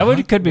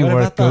It could be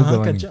worth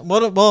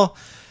Googling. Well,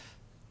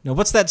 no,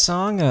 what's that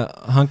song?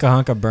 Hunka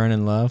Hunka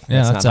Burnin' Love?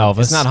 Yeah, that's Elvis.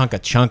 It's not Hunka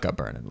Chunka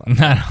Burnin' Love.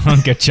 Not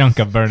Hunka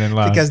Chunka Burnin'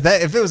 Love. Because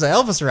if it was an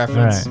Elvis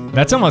reference. Right.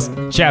 That's almost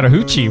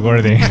Chattahoochee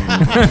worthy.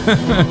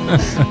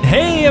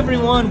 Hey,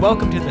 everyone.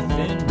 Welcome to the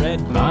Thin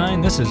Red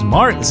Line. This is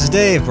Mark. This is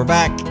Dave. We're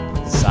back.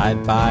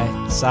 Side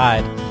by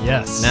side.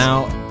 Yes.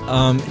 Now,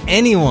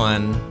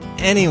 anyone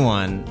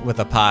with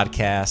a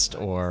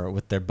podcast or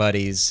with their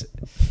buddies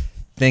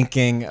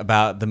thinking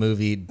about the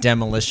movie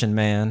Demolition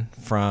Man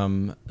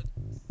from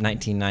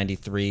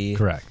 1993.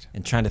 Correct.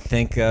 And trying to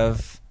think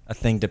of a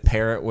thing to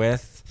pair it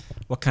with.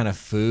 What kind of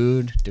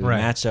food do we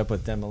match up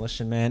with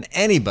Demolition Man?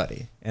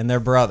 Anybody and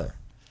their brother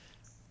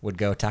would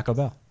go Taco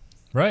Bell.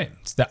 Right.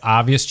 It's the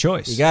obvious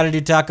choice. You got to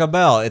do Taco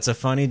Bell. It's a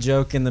funny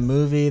joke in the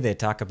movie. They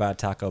talk about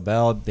Taco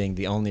Bell being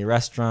the only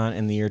restaurant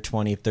in the year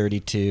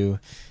 2032.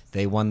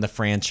 They won the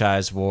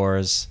franchise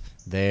wars.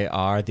 They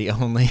are the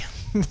only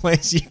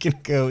place you can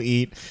go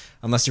eat,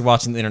 unless you're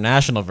watching the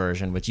international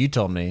version, which you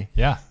told me.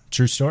 Yeah.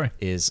 True story.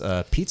 Is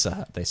Pizza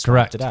Hut. They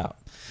swapped it out.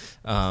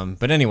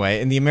 But anyway,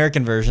 in the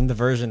American version, the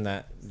version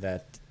that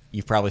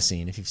you've probably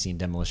seen if you've seen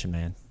Demolition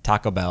Man,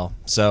 Taco Bell.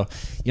 So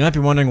you might be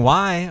wondering,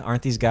 why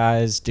aren't these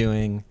guys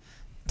doing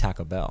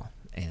Taco Bell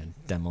and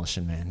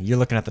Demolition Man? You're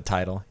looking at the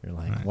title. You're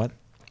like, what?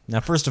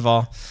 Now, first of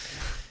all,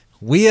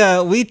 we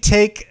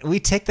take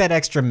that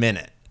extra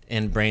minute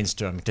in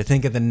brainstorming to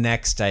think of the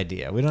next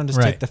idea. We don't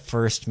just take the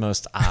first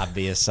most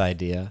obvious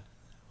idea.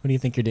 What do you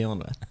think you're dealing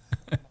with?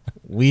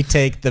 We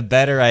take the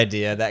better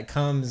idea that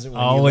comes when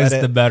always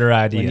the better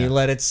idea when you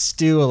let it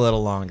stew a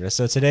little longer.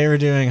 So today we're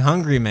doing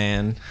Hungry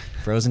Man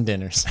frozen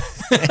dinners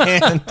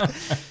and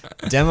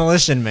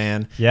Demolition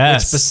Man.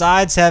 Yes. Which,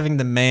 besides having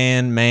the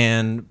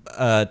man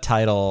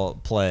title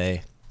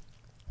play,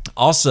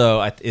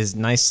 also is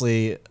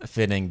nicely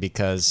fitting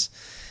because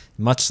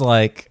much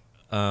like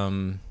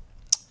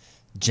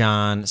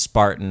John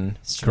Spartan,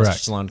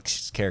 Sylvester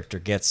Stallone's character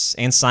gets,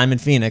 and Simon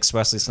Phoenix,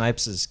 Wesley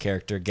Snipes'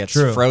 character, gets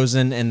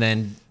frozen and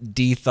then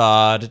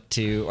de-thawed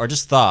to, or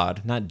just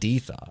thawed, not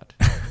de-thawed,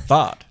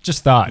 thawed.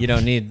 Just thawed. You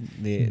don't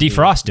need the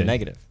defrosted. The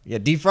negative. Yeah,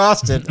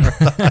 defrosted.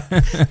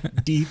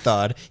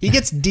 De-thawed. He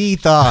gets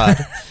de-thawed.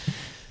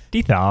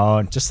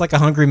 De-thawed. Just like a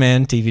Hungry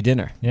Man TV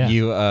dinner. Yeah.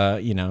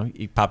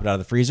 You pop it out of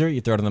the freezer, you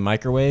throw it in the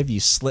microwave, you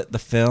slit the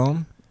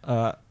film,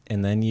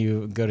 and then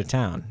you go to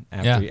town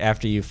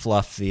after you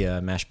fluff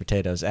the mashed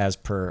potatoes as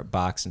per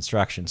box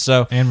instructions.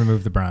 So and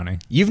remove the brownie.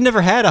 You've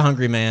never had a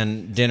Hungry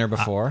Man dinner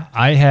before.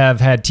 I have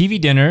had TV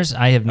dinners.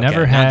 I have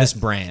never had this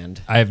brand.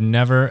 I have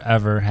never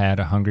ever had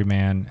a Hungry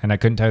Man, and I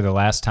couldn't tell you the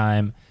last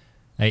time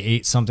I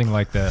ate something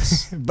like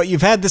this. But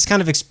you've had this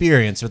kind of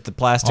experience with the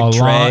plastic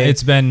tray.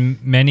 It's been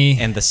many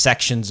and the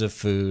sections of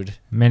food.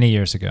 Many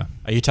years ago.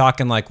 Are you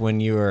talking like when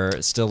you were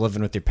still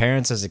living with your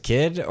parents as a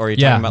kid, or are you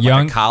talking about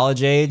young, like a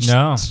college age?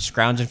 No,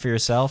 scrounging for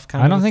yourself.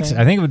 I don't think so.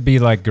 I think it would be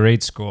like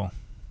grade school.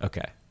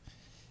 Okay.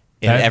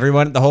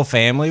 And the whole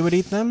family would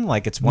eat them?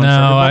 Like it's one for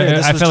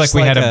everybody? I feel like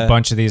we had a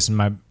bunch of these.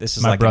 My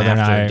brother and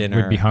I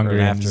would be hungry.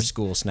 Or an after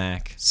school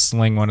snack.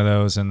 Sling one of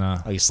those in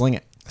the. Oh, you sling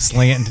it.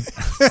 Sling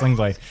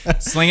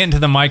it into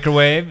the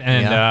microwave,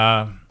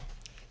 and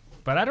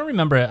but I don't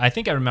remember it. I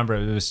think I remember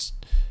it was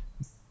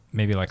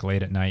maybe like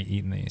late at night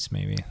eating these.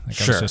 Maybe I was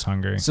just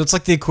hungry. So it's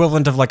like the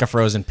equivalent of like a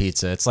frozen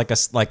pizza. It's like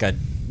a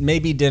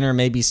maybe dinner,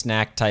 maybe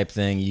snack type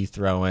thing you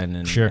throw in,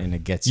 and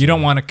it gets you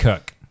don't want to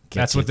cook.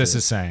 That's what this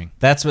is saying.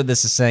 That's what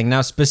this is saying.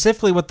 Now,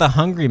 specifically what the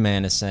Hungry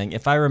Man is saying,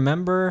 if I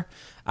remember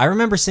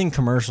seeing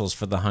commercials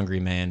for the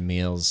Hungry Man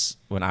meals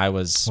when I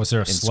was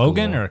there a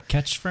slogan or a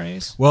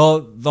catchphrase?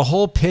 Well, the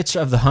whole pitch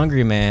of the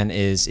Hungry Man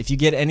is if you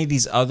get any of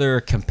these other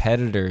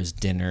competitors'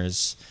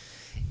 dinners,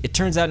 it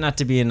turns out not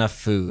to be enough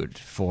food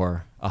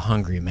for a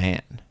hungry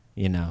man.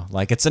 You know,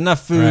 like it's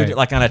enough food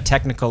like on a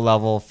technical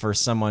level for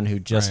someone who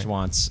just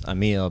wants a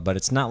meal, but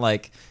it's not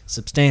like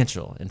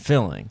substantial and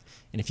filling.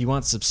 And if you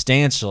want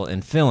substantial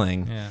and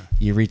filling,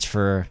 you reach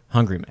for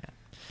Hungry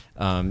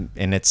Man.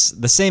 And it's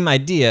the same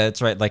idea.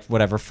 It's like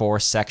whatever 4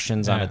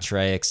 sections on a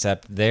tray,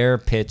 except their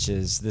pitch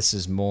is this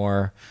is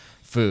more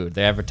food.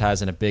 They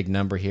advertise in a big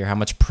number here. How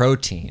much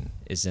protein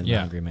is in the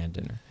Hungry Man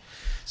dinner?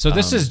 So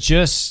this is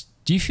just.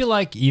 Do you feel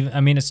like even? I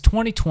mean, it's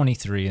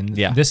 2023, and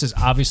this is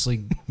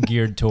obviously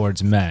geared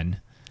towards men.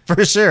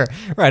 For sure,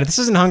 right? This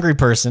isn't hungry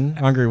person,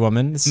 hungry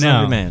woman. This is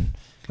Hungry Man,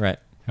 right?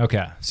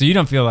 Okay, so you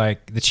don't feel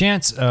like the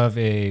chance of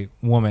a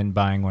woman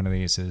buying one of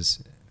these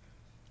is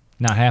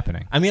not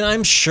happening. I mean,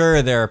 I'm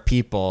sure there are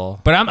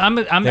people, but I'm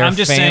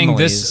just saying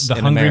this: the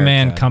Hungry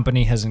Man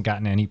company hasn't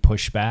gotten any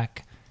pushback.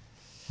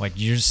 Like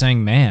you're just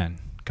saying, man,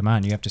 come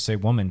on, you have to say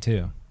woman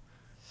too.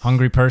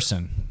 Hungry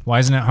person. Why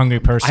isn't it hungry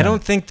person? I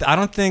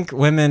don't think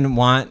women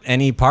want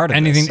any part of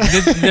anything.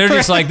 They're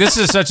just like, this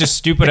is such a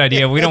stupid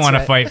idea. We don't want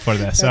to fight for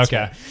this. That's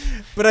okay. Right.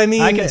 But I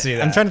mean, I can see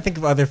that. I'm trying to think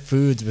of other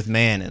foods with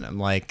man in them,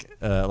 like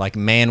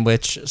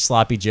manwich,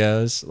 sloppy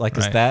joes. Like,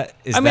 is that?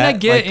 I mean, I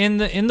get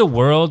like, in the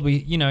world,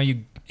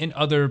 you in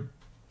other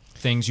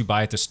things you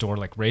buy at the store,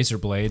 like razor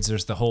blades.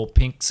 There's the whole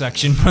pink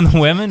section for the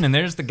women, and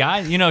there's the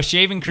guys. You know,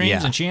 shaving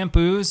creams and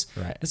shampoos.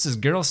 Right. This is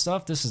girl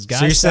stuff. This is guy stuff.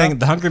 So you're saying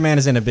the Hungry Man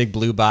is in a big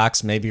blue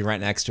box. Maybe right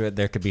next to it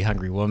there could be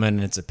Hungry Woman,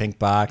 and it's a pink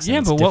box.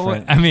 Yeah, but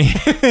what? I mean,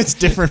 it's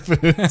different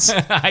foods.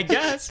 I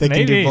guess they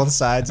maybe. can do both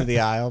sides of the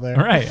aisle there.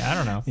 Right. I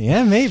don't know.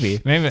 Yeah, maybe.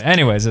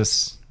 Anyways,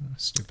 this.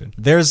 Stupid.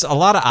 There's a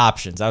lot of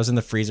options. I was in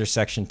the freezer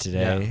section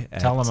today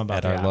Tell them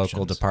about at our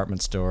local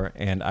department store,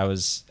 and I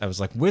was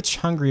like, which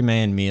Hungry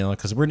Man meal?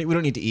 Because we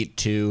don't need to eat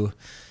two.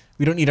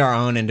 We don't need our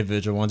own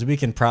individual ones. We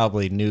can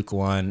probably nuke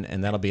one,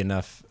 and that'll be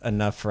enough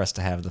for us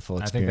to have the full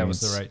experience. I think that was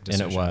the right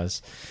decision. And it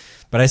was.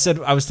 But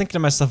I was thinking to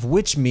myself,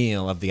 which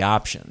meal of the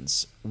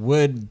options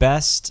would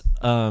best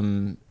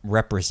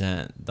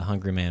represent the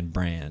Hungry Man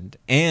brand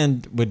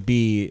and would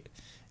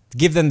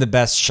give them the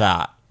best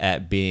shot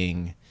at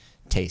being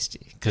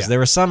tasty? Because there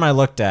were some I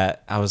looked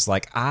at, I was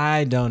like,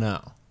 I don't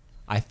know.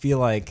 I feel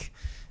like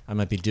I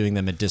might be doing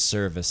them a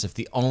disservice if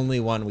the only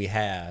one we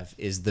have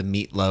is the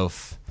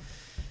meatloaf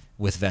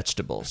with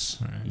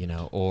vegetables,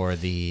 or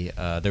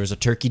there was a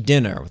turkey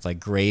dinner with like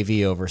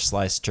gravy over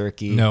sliced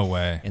turkey. No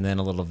way. And then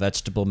a little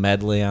vegetable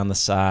medley on the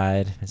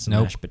side and some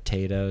mashed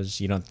potatoes.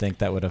 You don't think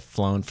that would have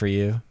flown for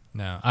you?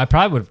 No, I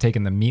probably would have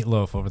taken the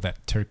meatloaf over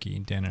that turkey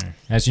dinner.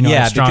 As you know, I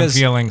have strong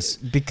feelings.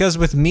 Because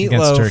with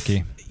meatloaf,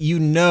 turkey.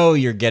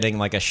 You're getting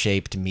like a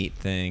shaped meat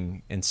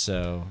thing, and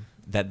so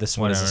this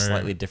one is a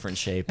slightly different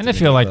shape. And I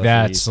feel like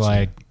that's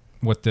like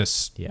with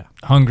this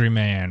Hungry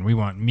Man, we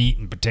want meat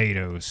and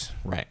potatoes.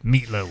 Right.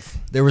 Meatloaf.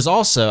 There was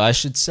also, I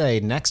should say,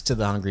 next to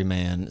the Hungry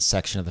Man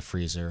section of the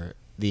freezer,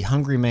 the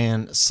Hungry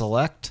Man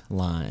Select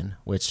line,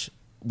 which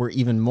were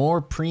even more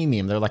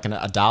premium. They're like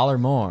 $1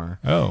 more.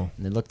 Oh.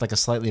 And they looked like a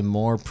slightly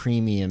more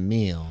premium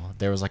meal.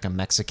 There was like a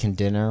Mexican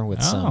dinner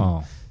with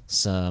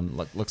some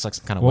looks like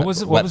some kind of what was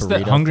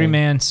that Hungry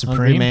Man Supreme?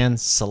 Hungry Man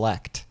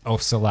Select. Oh,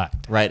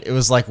 Select. Right. It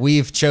was like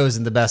we've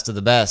chosen the best of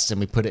the best and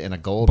we put it in a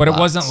gold But box. It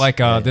wasn't like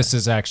this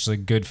is actually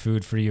good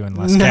food for you and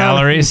less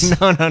calories.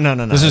 No.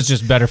 This is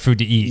just better food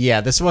to eat. Yeah,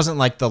 this wasn't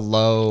like the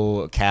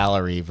low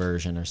calorie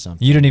version or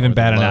something. You didn't even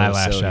bat an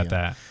eyelash at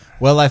that.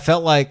 Well, I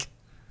felt like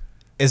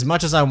as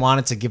much as I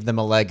wanted to give them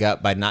a leg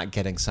up by not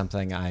getting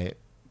something I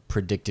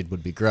predicted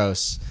would be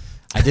gross,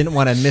 I didn't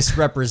want to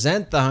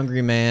misrepresent the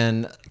Hungry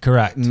Man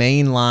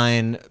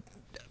mainline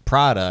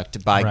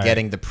product by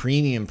getting the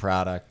premium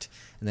product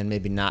and then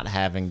maybe not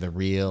having the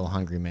real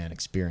Hungry Man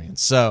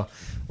experience. So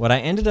what I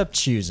ended up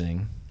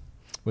choosing,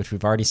 which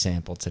we've already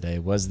sampled today,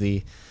 was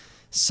the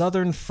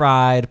Southern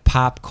Fried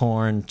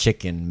Popcorn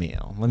Chicken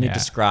Meal. Let me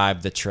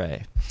describe the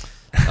tray.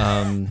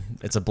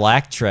 It's a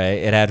black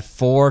tray. It had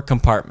 4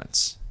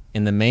 compartments.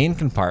 In the main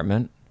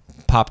compartment,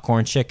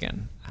 popcorn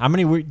chicken. How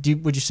many would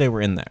you say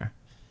were in there?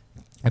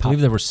 I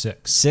believe there were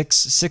 6.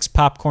 Six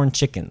popcorn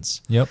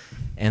chickens. Yep.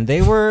 And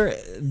they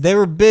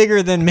were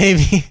bigger than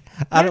maybe.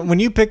 When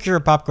you picture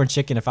a popcorn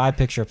chicken, if I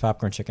picture a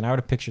popcorn chicken, I would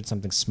have pictured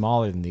something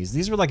smaller than these.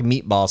 These were like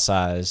meatball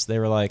size. They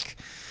were like,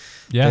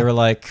 I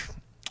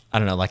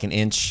don't know, like an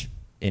inch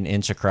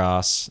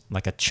across,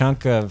 like a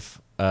chunk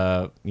of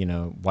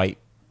white,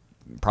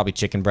 probably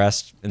chicken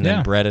breast, and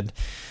then breaded.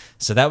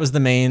 So that was the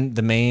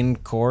main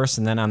course,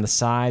 and then on the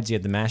sides you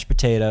had the mashed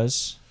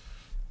potatoes,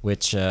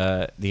 which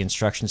the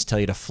instructions tell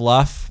you to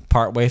fluff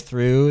partway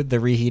through the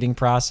reheating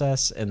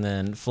process, and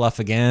then fluff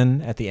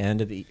again at the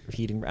end of the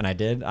heating. And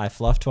I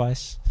fluffed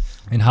twice.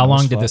 And how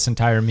long did this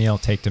entire meal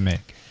take to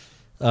make?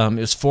 It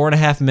was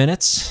 4.5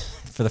 minutes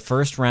for the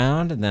first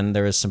round, and then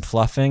there was some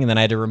fluffing, and then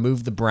I had to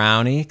remove the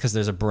brownie because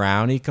there's a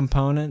brownie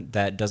component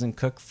that doesn't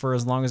cook for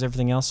as long as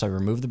everything else. So I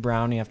removed the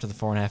brownie after the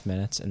 4.5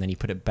 minutes, and then you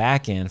put it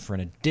back in for an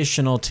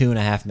additional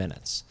 2.5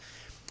 minutes.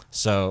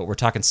 So we're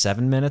talking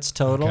 7 minutes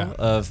total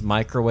of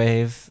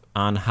microwave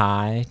on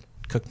high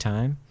cook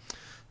time.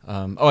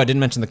 I didn't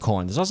mention the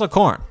corn. There's also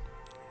corn.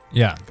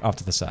 Yeah. Off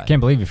to the side. Can't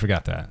believe you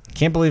forgot that.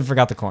 Can't believe you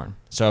forgot the corn.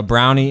 So a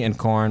brownie and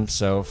corn.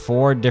 So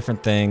 4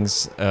 different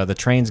things. The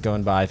train's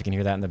going by, if you can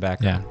hear that in the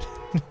background. Yeah.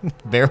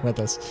 Bear with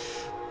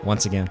us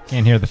once again.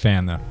 Can't hear the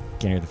fan, though.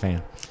 Can't hear the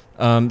fan.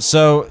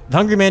 So the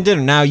Hungry Man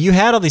dinner. Now, you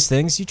had all these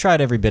things. You tried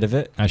every bit of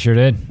it. I sure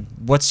did.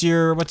 What's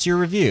your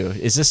review?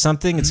 Is this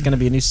something that's going to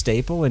be a new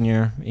staple in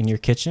your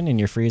kitchen, in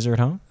your freezer at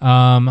home?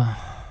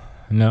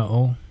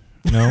 No.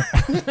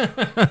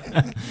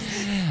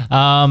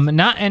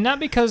 Not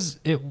because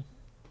it.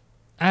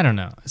 I don't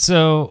know.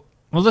 So,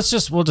 we'll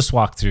just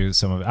walk through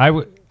some of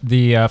it.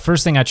 The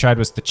first thing I tried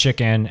was the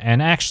chicken, and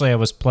actually I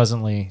was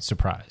pleasantly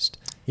surprised.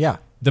 Yeah.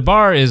 The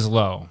bar is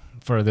low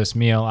for this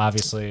meal,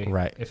 obviously.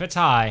 Right. If it's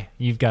high,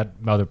 you've got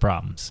other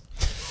problems.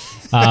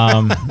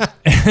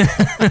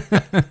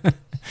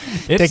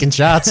 Taking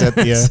shots at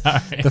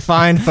the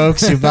fine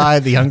folks who buy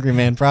the Hungry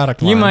Man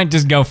product line. You might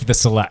just go for the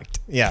Select.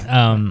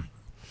 Yeah.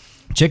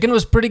 Chicken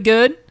was pretty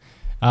good.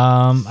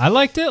 I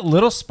liked it.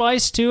 Little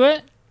spice to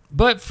it.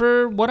 But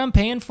for what I'm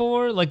paying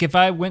for, like if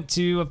I went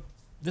to...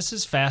 This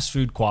is fast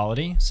food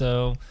quality,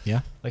 so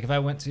yeah. Like if I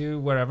went to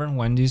wherever,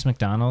 Wendy's,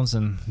 McDonald's,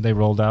 and they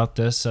rolled out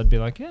this, I'd be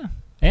like, yeah.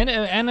 And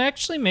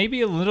actually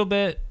maybe a little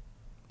bit,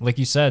 like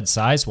you said,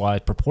 size-wise,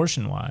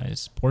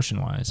 portion-wise,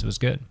 it was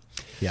good.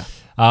 Yeah.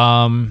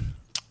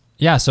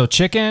 Yeah, so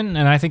chicken,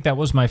 and I think that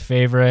was my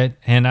favorite.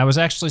 And I was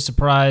actually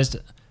surprised.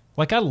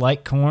 Like, I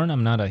like corn.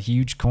 I'm not a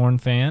huge corn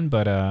fan,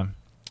 but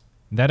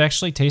that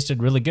actually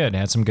tasted really good. It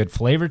had some good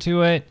flavor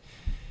to it.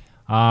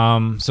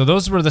 So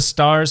those were the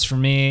stars for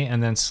me.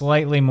 And then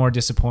slightly more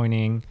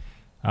disappointing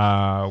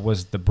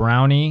was the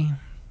brownie.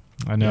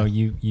 I know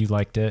you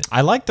liked it.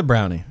 I liked the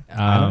brownie.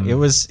 It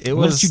was a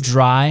little too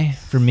dry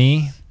for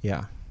me.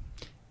 Yeah.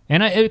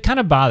 And it kind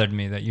of bothered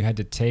me that you had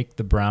to take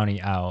the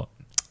brownie out.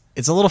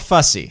 It's a little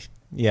fussy.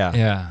 Yeah.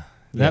 Yeah.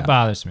 That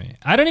bothers me.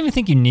 I don't even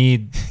think you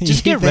need...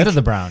 Just get rid of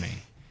the brownie.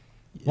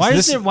 Why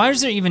is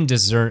there even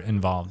dessert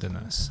involved in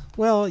this?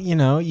 Well,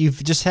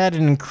 you've just had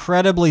an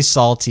incredibly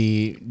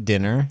salty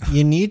dinner.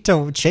 You need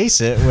to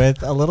chase it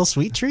with a little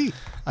sweet treat.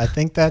 I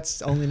think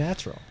that's only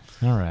natural.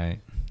 All right.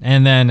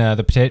 And then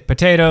the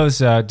potatoes,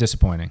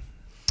 disappointing.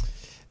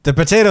 The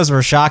potatoes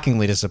were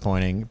shockingly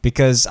disappointing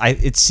because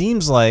it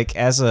seems like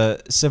as a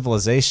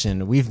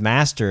civilization, we've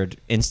mastered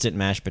instant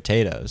mashed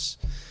potatoes.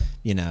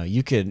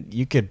 You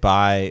could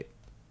buy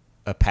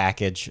a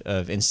package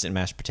of instant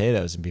mashed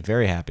potatoes and be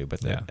very happy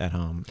with it at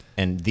home.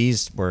 And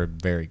these were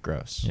very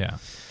gross. Yeah.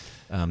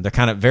 They're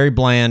kind of very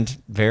bland,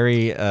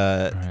 very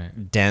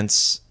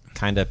dense,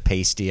 kind of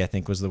pasty, I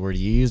think was the word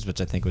you used,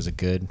 which I think was a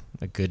good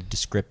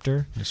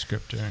descriptor.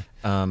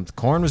 The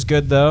corn was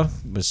good though.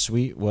 Was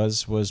sweet,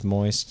 was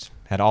moist.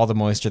 Had all the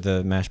moisture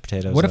the mashed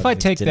potatoes. What if I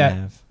take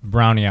that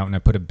brownie out and I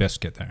put a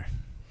biscuit there?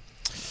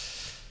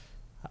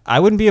 I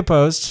wouldn't be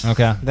opposed.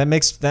 Okay.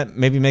 That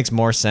maybe makes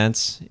more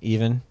sense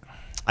even.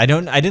 I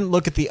didn't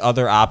look at the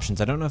other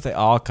options. I don't know if they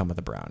all come with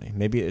a brownie.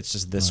 Maybe it's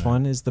just this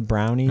one is the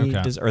brownie,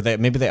 or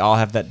maybe they all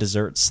have that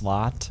dessert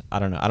slot. I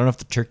don't know. I don't know if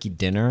the turkey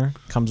dinner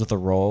comes with a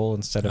roll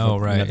instead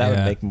of that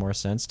would make more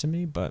sense to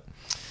me. But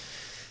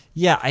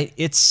yeah,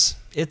 it's.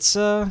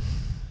 Are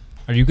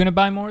you gonna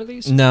buy more of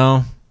these?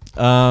 No.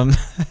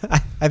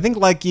 I think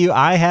like you,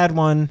 I had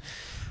one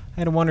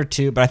or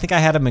two, but I think I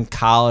had them in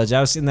college.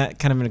 I was in that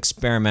kind of an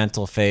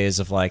experimental phase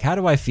of like, how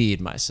do I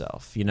feed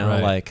myself?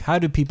 Like how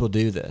do people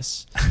do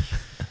this?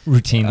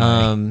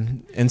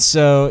 Routinely. And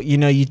so,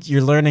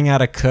 you're learning how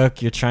to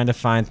cook. You're trying to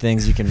find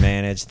things you can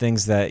manage,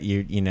 things that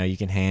you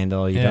can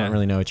handle. You don't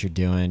really know what you're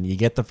doing. You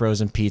get the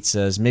frozen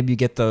pizzas. Maybe you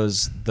get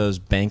those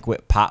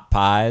banquet pot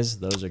pies.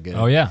 Those are good.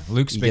 Oh yeah,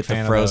 Luke's big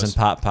fan of those. You get the frozen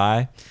pot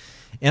pie.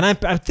 And I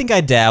think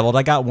I dabbled.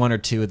 I got one or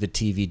two of the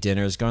TV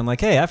dinners going like,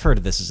 hey, I've heard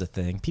of this as a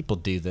thing. People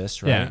do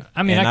this, right? Yeah.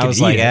 I mean, and I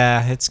was like,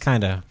 it's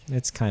kind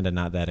of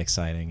not that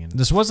exciting. And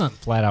this wasn't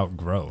flat out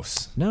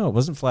gross. No, it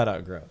wasn't flat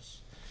out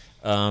gross.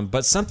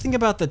 But something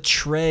about the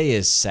tray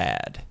is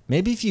sad.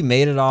 Maybe if you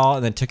made it all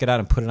and then took it out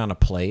and put it on a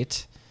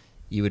plate,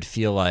 you would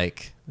feel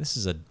like this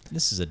is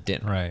a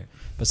dinner. Right.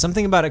 But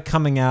something about it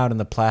coming out in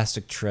the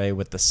plastic tray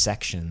with the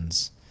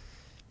sections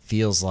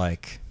feels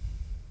like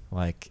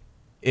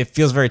it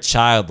feels very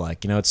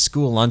childlike. It's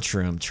school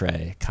lunchroom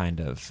tray kind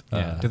of.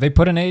 Yeah. Do they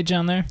put an age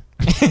on there?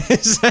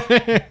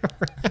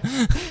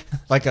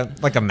 like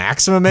a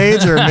maximum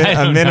age or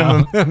a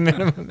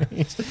minimum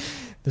age?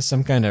 There's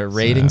some kind of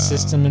rating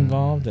system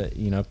involved.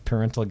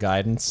 Parental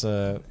guidance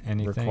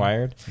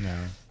required.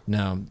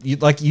 No. You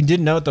did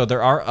note though,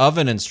 there are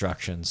oven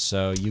instructions,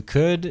 so you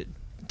could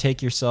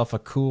take yourself a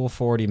cool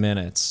 40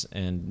 minutes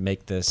and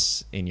make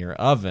this in your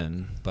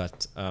oven.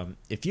 But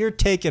if you're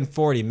taking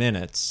 40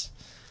 minutes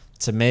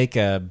to make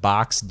a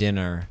box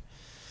dinner,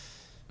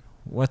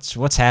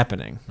 what's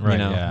happening? Right,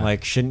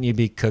 like shouldn't you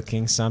be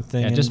cooking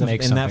something in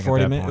that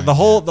 40 minutes? The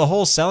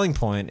whole selling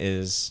point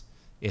is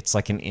it's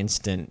like an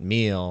instant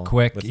meal,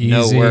 quick, with easy,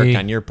 no work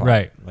on your part.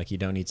 Right. Like you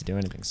don't need to do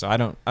anything. So I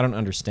don't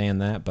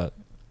understand that, but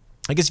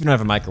I guess if you don't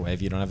have a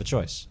microwave, you don't have a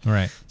choice.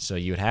 Right. So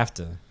you'd have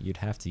to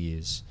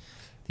use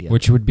the oven.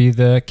 Which would be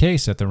the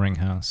case at the Ring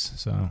House.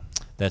 So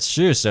that's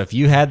true. So if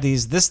you had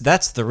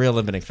that's the real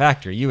limiting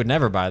factor. You would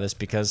never buy this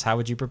because how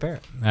would you prepare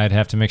it? I'd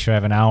have to make sure I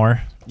have an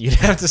hour. You'd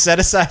have to set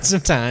aside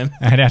some time.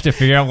 I'd have to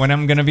figure out when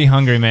I'm going to be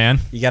hungry, man.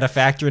 You got to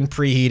factor in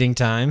preheating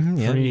time.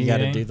 Yeah, you got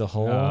to do the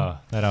whole. Oh,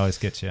 that always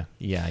gets you.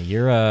 Yeah,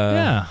 you're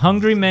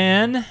hungry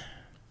man.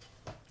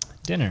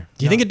 Dinner.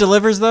 Do you think it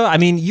delivers though? I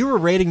mean, you were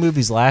rating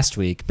movies last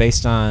week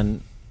based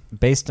on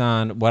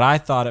what I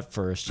thought at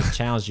first and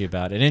challenged you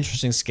about an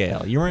interesting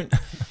scale. You weren't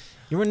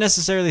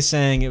necessarily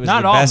saying it was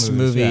Not the all best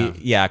movies, movie.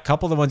 Yeah, a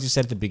couple of the ones you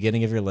said at the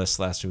beginning of your list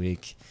last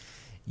week.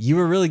 You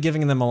were really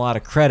giving them a lot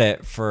of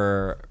credit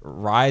for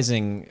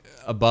rising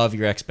above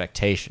your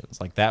expectations.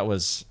 Like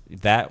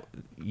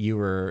you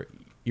were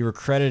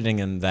crediting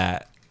them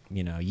that,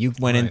 you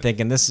went in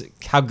thinking this,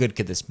 how good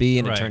could this be?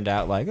 And it turned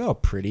out like, oh,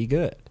 pretty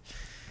good.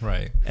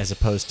 Right. As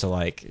opposed to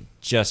like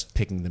just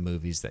picking the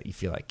movies that you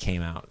feel like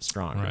came out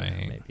stronger.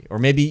 Right. Or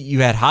maybe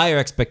you had higher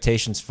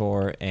expectations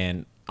for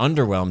and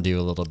underwhelmed you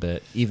a little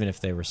bit, even if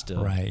they were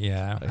still right.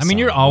 Yeah, I mean,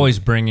 you're always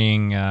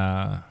bringing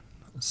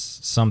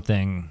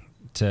something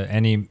to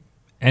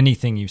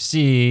anything you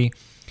see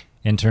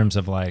in terms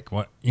of like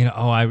what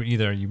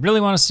either you really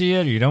want to see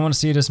it or you don't want to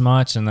see it as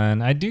much, and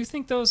then I do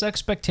think those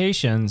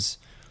expectations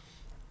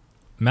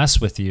mess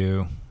with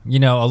you,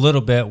 a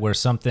little bit, where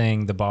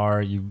something the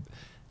bar you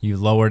you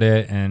lowered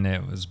it and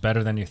it was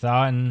better than you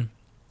thought. And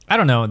I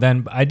don't know.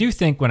 Then I do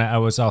think when I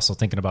was also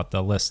thinking about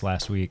the list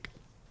last week,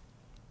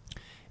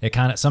 it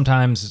kind of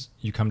sometimes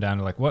you come down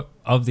to like, what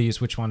of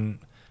these, which one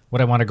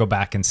would I want to go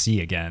back and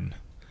see again?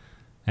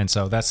 And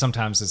so that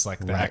sometimes is like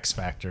the X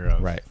factor of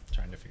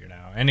trying to figure it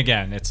out. And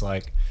again, it's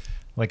like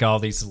all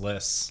these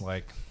lists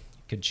like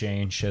could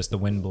change as the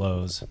wind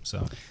blows.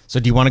 So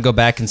do you want to go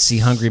back and see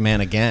Hungry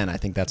Man again? I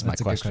think that's my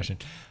question.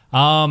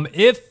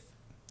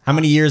 How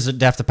many years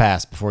would have to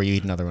pass before you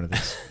eat another one of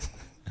these?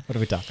 What are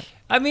we talking?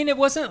 I mean, it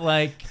wasn't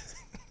like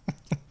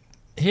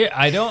here.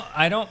 I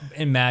don't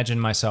imagine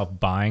myself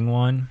buying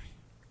one.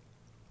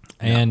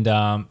 And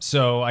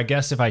so I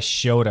guess if I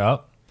showed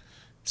up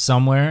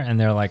somewhere and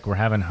they're like, we're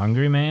having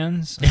Hungry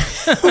Mans,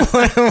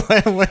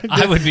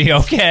 I would be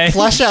okay.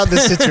 Flush out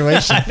this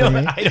situation for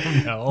me. I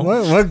don't know.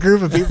 What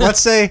group of people? Let's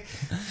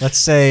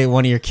say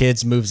one of your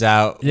kids moves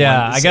out.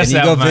 Yeah, I guess and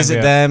you go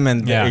visit them,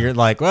 and yeah. you're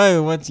like,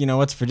 well,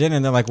 what's for dinner?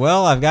 And they're like,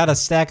 well, I've got a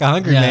stack of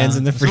Hungry Mans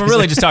in the freezer. We're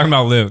really just talking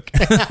about Luke.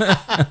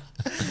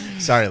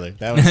 Sorry, Luke.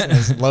 That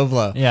was low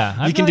blow.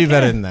 Yeah, you can do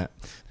better than that.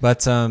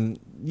 But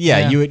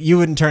yeah, you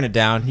wouldn't turn it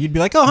down. You'd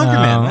be like, oh, Hungry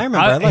Man. I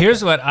remember.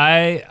 Here's what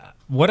I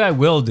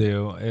will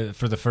do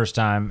for the first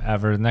time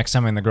ever. Next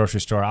time I'm in the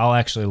grocery store, I'll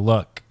actually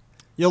look.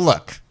 You'll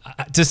look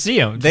to see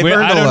them. They've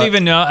earned I a don't look.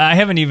 even know. I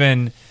haven't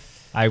even.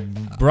 I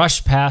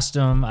brushed past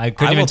them. I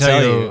couldn't even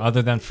tell you,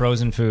 other than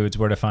frozen foods,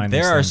 where to find these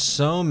things. There are things.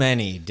 so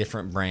many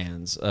different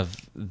brands of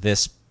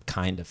this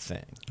kind of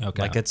thing.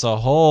 Okay. Like it's a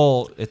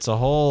whole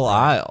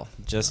aisle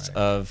just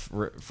of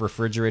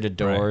refrigerated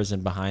doors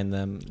and behind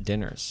them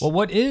dinners. Well,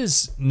 what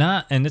is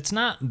not, and it's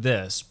not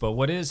this, but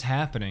what is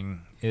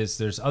happening is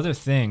there's other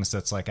things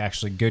that's like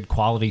actually good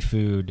quality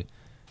food.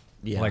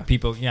 Yeah. Like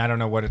people, I don't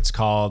know what it's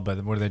called,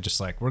 but where they're just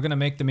like, we're going to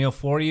make the meal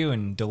for you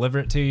and deliver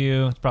it to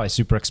you. It's probably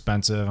super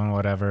expensive and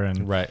whatever.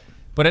 And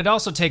but it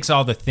also takes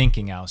all the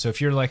thinking out. So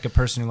if you're like a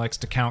person who likes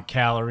to count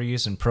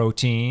calories and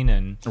protein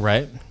and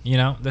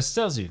this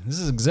tells you this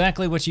is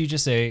exactly what you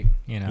just ate.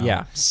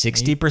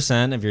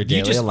 60% of your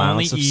daily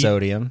allowance of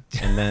sodium,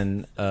 and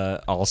then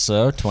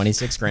also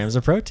 26 grams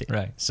of protein.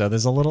 Right. So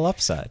there's a little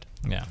upside.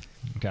 Yeah.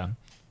 Okay.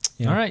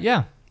 Yeah. All right.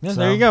 Yeah. Yeah,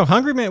 so, there you go.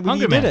 Hungry Man.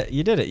 You did it.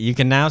 You did it. You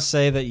can now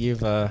say that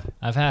you've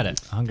I've had it.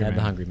 Had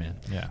the Hungry Man.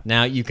 Yeah.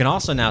 Now you can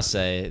also now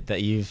say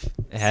that you've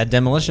had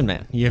Demolition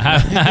Man.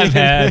 I've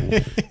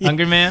had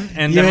Hungry Man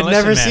and you Demolition Man.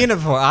 had never seen it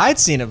before. I'd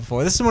seen it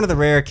before. This is one of the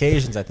rare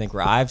occasions I think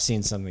where I've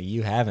seen something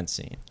you haven't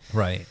seen.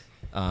 Right.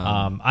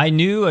 I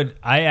knew.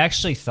 I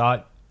actually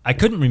thought I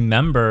couldn't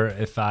remember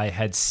if I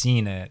had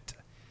seen it.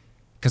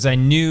 Because I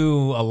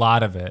knew a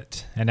lot of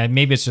it, and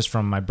maybe it's just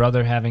from my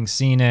brother having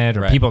seen it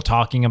or people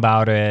talking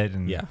about it,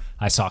 and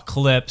I saw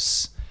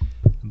clips,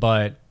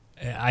 but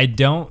I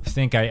don't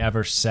think I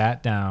ever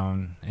sat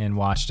down and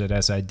watched it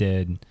as I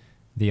did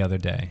the other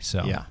day.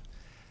 So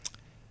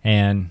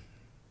and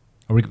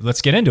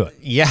let's get into it.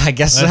 Yeah, I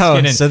guess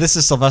so. So this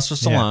is Sylvester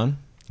Stallone,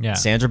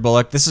 Sandra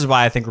Bullock. This is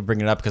why I think we're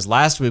bringing it up, because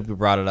last week we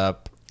brought it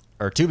up,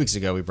 or 2 weeks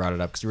ago we brought it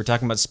up, because we were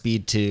talking about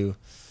Speed 2,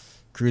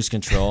 Cruise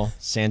Control,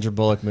 Sandra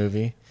Bullock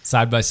movie.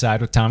 Side by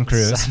side with Tom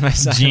Cruise.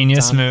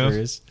 Genius move.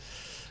 Cruise.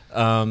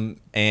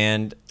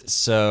 And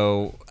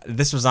so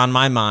this was on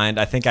my mind.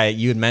 I think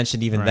you had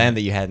mentioned even then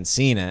that you hadn't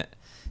seen it.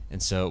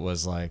 And so it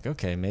was like,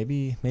 okay,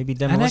 maybe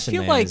Demolition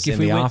Man is in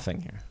the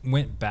offing here.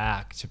 Went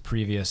back to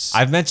previous.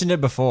 I've mentioned it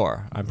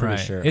before. I'm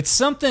pretty sure. It's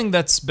something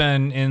that's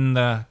been in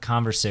the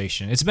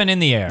conversation. It's been in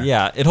the air.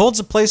 Yeah, it holds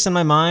a place in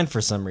my mind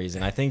for some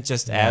reason. I think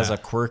just as a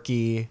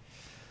quirky.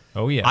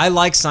 Oh yeah, I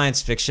like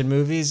science fiction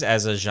movies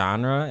as a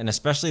genre, and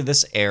especially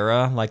this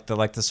era, like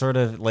the sort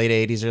of late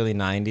 '80s, early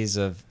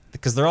 '90s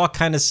because they're all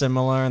kind of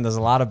similar, and there's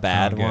a lot of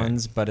bad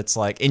ones, but it's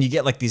like, and you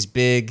get like these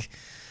big,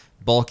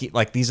 bulky,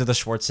 like these are the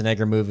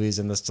Schwarzenegger movies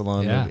and the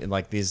Stallone movie, and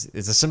like these,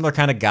 it's a similar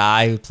kind of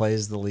guy who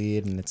plays the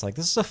lead, and it's like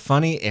this is a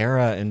funny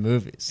era in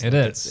movies. It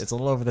is. It's a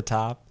little over the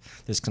top.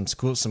 There's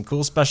some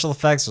cool special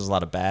effects. There's a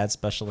lot of bad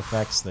special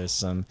effects. There's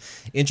some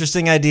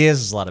interesting ideas.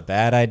 There's a lot of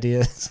bad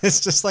ideas. It's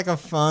just like a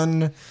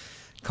fun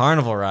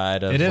carnival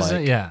ride. Of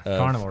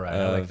carnival ride.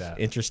 I like that.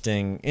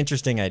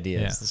 Interesting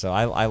ideas. Yeah. So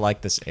I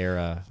like this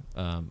era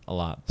a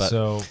lot. But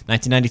so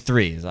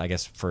 1993 is, I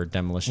guess, for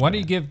Demolition. Why don't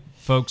you give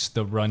folks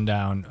the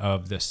rundown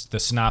of the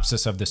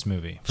synopsis of this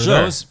movie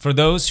for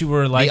those who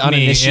were like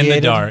me in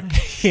the dark?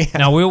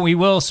 Now we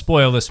will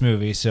spoil this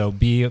movie, so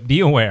be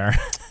aware.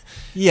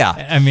 Yeah,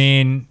 I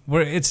mean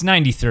it's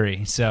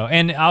 93. So,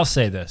 and I'll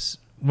say this.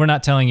 We're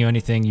not telling you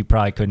anything you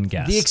probably couldn't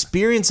guess. The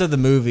experience of the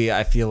movie,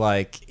 I feel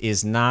like,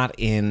 is not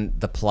in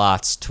the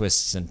plot's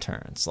twists and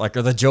turns. Like,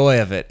 or the joy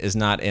of it is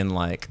not in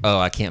like, oh,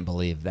 I can't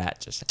believe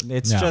that just happened.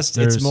 It's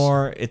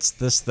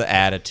the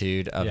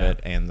attitude of it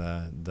and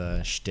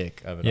the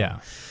shtick of it. Yeah.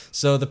 All.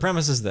 So the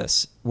premise is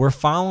this: we're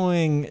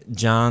following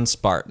John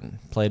Spartan,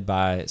 played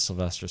by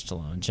Sylvester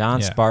Stallone.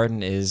 John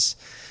Spartan is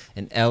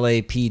an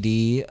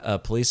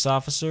LAPD police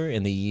officer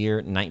in the year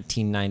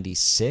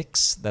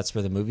 1996. That's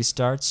where the movie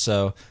starts.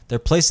 So they're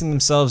placing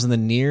themselves in the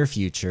near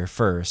future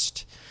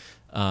first,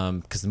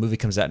 because the movie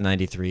comes out in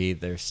 93.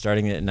 They're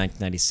starting it in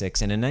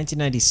 1996. And in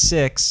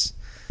 1996,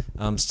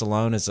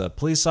 Stallone is a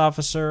police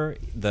officer.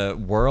 The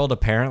world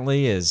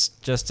apparently is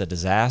just a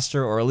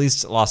disaster, or at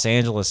least Los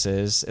Angeles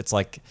is. It's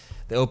like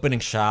the opening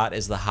shot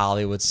is the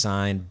Hollywood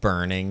sign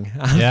burning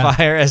on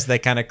fire as they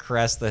kind of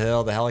crest the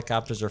hill. The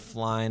helicopters are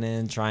flying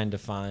in, trying to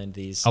find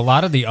these. A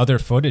lot of the other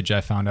footage I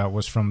found out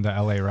was from the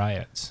LA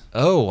riots.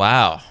 Oh,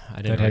 wow.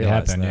 I didn't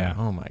realize happened, that.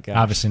 yeah. Oh, my God.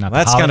 Obviously not.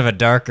 That's kind of a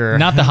darker...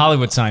 Not the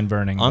Hollywood sign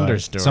burning,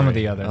 understory. But some of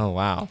the other. Oh,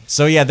 wow.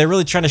 So, yeah, they're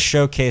really trying to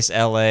showcase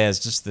LA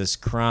as just this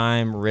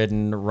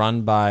crime-ridden,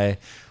 run by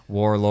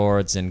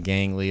warlords and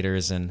gang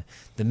leaders, and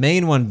the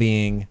main one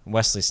being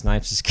Wesley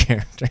Snipes'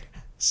 character.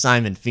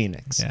 Simon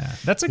Phoenix. Yeah,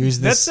 that's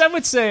I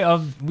would say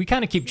we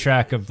kind of keep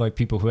track of like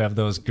people who have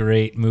those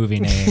great movie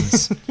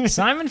names.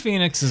 Simon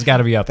Phoenix has got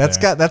to be up there.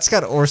 That's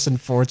got Orson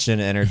Fortune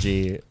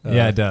energy.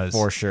 Yeah, it does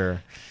for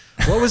sure.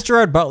 What was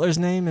Gerard Butler's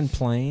name in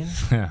Plane?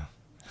 Yeah,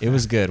 it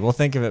was good. We'll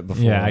think of it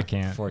before. Yeah, I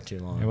can't. Before too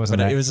long. It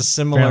wasn't. But it was a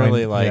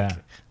similarly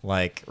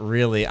like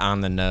really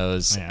on the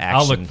nose action.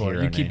 I'll look for it.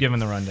 You name. keep giving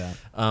the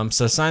rundown.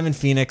 So Simon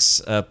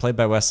Phoenix, played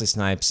by Wesley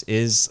Snipes,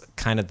 is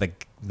kind of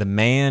the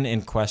man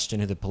in question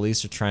who the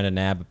police are trying to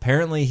nab.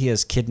 Apparently, he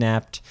has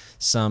kidnapped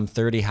some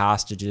 30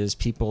 hostages,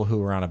 people who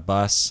were on a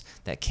bus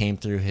that came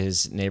through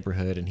his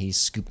neighborhood, and he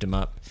scooped them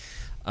up.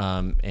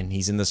 And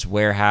he's in this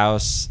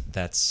warehouse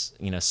that's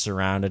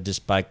surrounded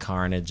just by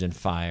carnage and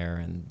fire,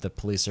 and the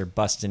police are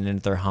busting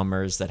into their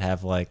Hummers that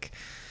have like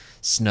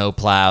snow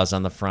plows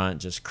on the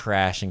front, just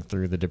crashing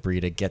through the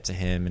debris to get to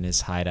him in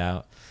his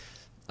hideout.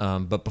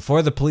 But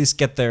before the police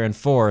get there in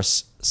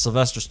force,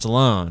 Sylvester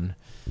Stallone,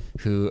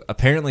 who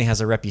apparently has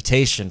a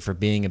reputation for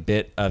being a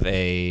bit of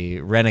a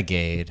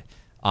renegade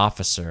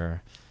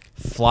officer,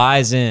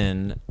 flies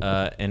in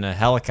a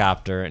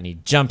helicopter, and he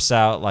jumps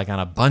out like on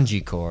a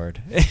bungee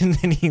cord, and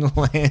then he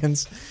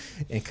lands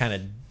and kind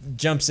of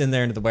jumps in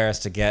there into the warehouse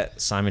to get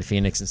Simon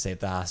Phoenix and save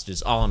the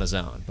hostages all on his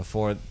own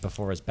before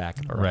his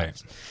backup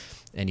arrives. Right.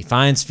 And he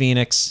finds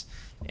Phoenix,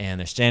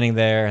 and they're standing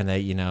there, and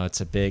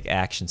it's a big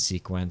action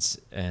sequence,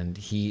 and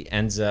he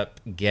ends up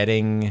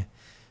getting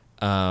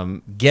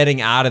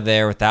out of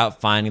there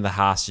without finding the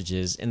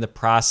hostages. In the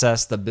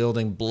process, the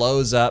building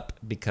blows up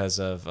because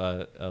of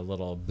a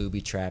little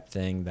booby trap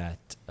thing that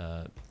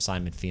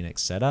Simon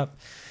Phoenix set up.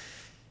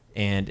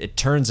 And it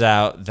turns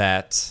out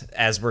that,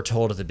 as we're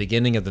told at the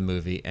beginning of the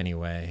movie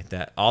anyway,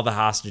 that all the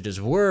hostages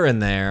were in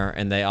there,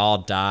 and they all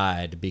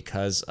died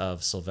because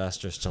of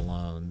Sylvester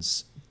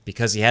Stallone's.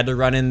 Because he had to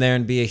run in there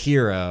and be a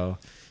hero,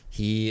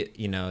 these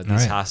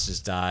hostages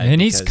died.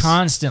 And he's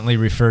constantly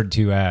referred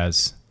to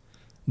as...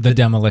 The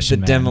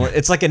Demolition Man.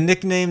 It's like a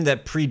nickname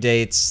that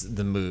predates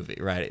the movie,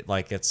 right?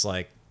 Like it's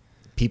like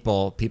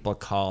people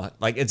call it,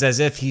 like it's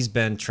as if he's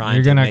been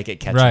trying to make it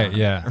catch on.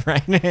 Yeah.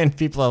 Right. And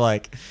people are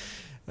like,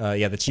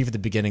 the chief at the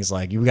beginning's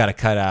like, you got to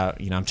cut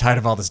out. I'm tired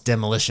of all this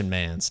Demolition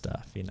Man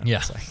stuff.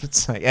 Yeah.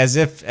 It's like as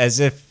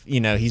if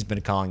he's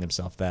been calling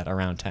himself that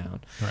around town.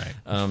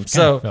 Right.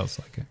 So feels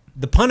like it.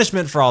 The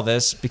punishment for all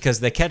this, because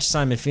they catch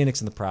Simon Phoenix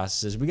in the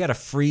process, is we got to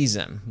freeze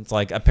him. It's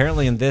like,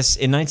 apparently in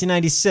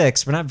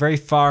 1996, we're not very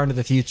far into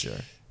the future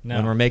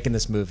when we're making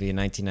this movie in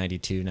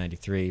 1992,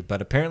 93.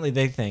 But apparently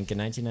they think in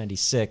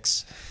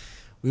 1996,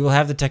 we will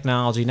have the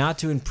technology not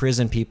to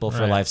imprison people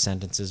for life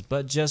sentences,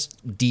 but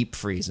just deep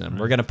freeze them.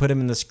 We're going to put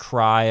them in this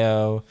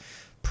cryo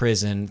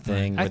prison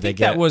thing. I think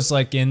that was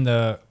like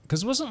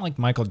because wasn't like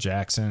Michael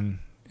Jackson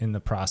in the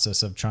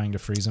process of trying to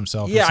freeze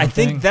himself? Yeah, I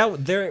think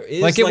that there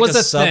is like it was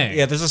a thing.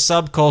 Yeah, there's a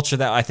subculture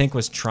that I think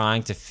was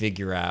trying to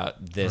figure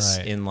out this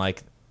in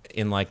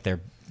their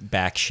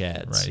back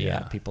sheds. Right, yeah,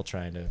 people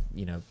trying to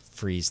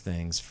freeze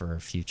things for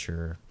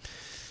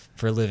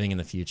living in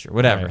the future,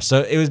 whatever. Right.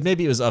 So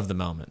maybe it was of the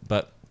moment,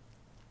 but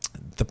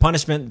the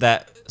punishment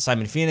that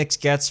Simon Phoenix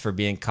gets for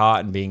being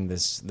caught and being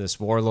this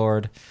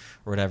warlord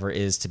or whatever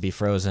is to be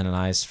frozen in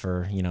ice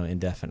for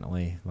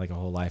indefinitely, like a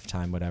whole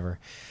lifetime, whatever.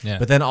 Yeah.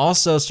 But then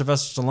also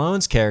Sylvester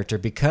Stallone's character,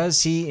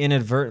 because he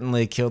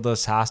inadvertently killed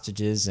those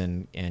hostages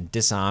and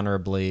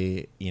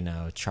dishonorably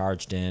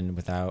charged in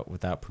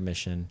without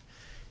permission,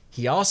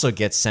 he also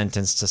gets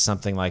sentenced to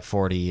something like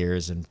 40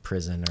 years in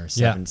prison or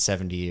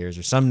 70 years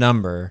or some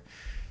number.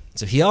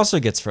 So he also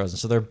gets frozen.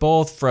 So they're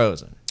both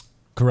frozen.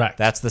 Correct.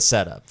 That's the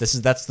setup.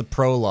 That's the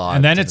prologue.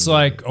 And then it's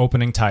like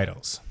opening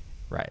titles.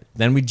 Right.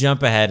 Then we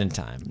jump ahead in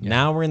time. Yeah.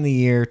 Now we're in the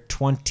year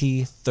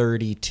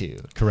 2032.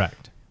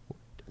 Correct.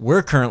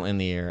 We're currently in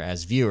the year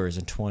as viewers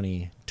in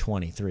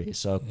 2023.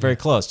 So very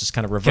close. Just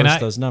kind of reverse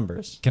those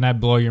numbers. Can I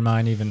blow your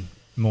mind even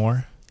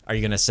more? Are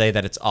you going to say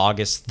that it's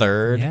August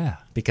 3rd? Yeah.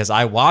 Because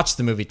I watched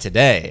the movie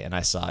today and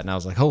I saw it and I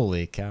was like,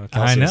 holy cow.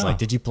 Kelsey was like,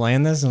 did you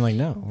plan this? I'm like,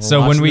 no.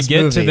 So when we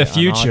get to the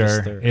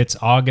future, it's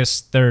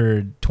August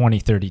 3rd,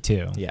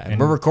 2032. Yeah. And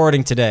we're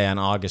recording today on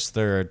August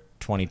 3rd,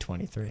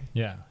 2023.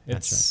 Yeah. It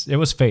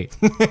was fate.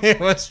 It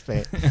was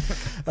fate.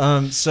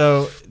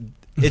 So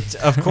it's,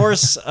 of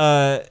course,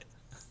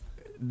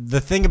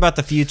 the thing about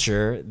the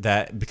future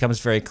that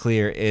becomes very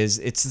clear is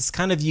it's this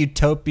kind of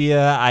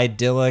utopia,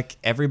 idyllic.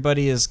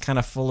 Everybody is kind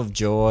of full of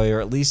joy, or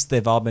at least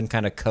they've all been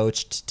kind of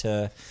coached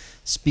to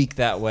speak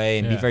that way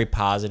and be very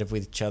positive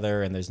with each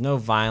other. And there's no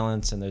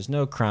violence and there's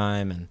no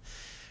crime. And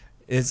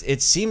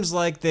it seems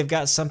like they've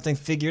got something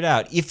figured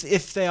out.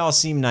 If they all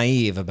seem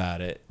naive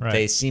about it,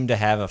 they seem to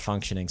have a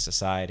functioning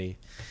society.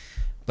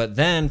 But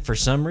then, for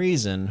some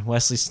reason,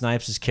 Wesley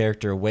Snipes'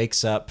 character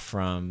wakes up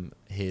from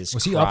his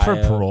Was he up for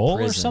parole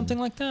prison. or something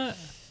like that?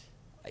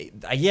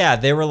 Yeah,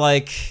 they were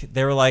like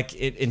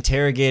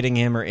interrogating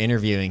him or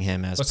interviewing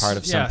him as part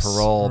of some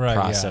parole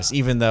process,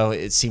 even though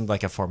it seemed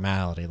like a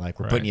formality, like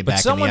we're putting you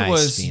back in the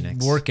ice,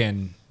 Phoenix.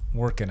 Working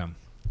him.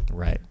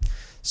 Right.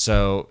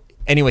 So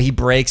anyway, he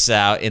breaks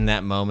out in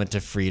that moment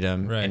of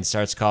freedom and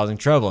starts causing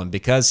trouble, and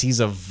because he's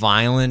a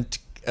violent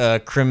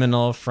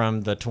criminal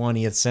from the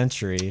 20th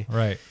century,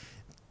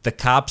 the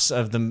cops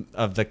of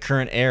the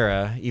current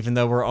era, even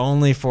though we're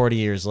only 40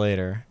 years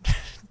later,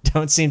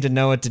 don't seem to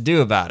know what to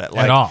do about it.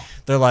 Like, at all.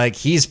 They're like,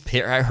 he's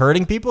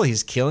hurting people,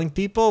 he's killing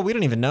people. We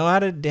don't even know how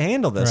to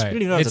handle this. We don't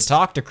even know how to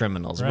talk to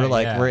criminals. We're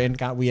like,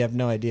 we have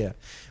no idea.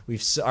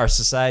 Our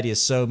society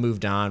is so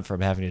moved on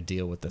from having to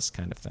deal with this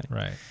kind of thing.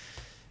 Right.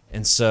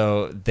 And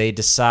so they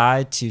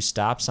decide to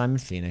stop Simon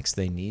Phoenix.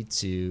 They need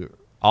to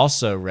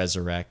also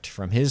resurrect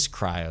from his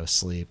cryo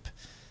sleep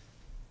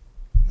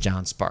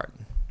John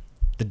Spartan,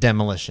 the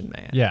Demolition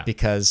Man. Yeah.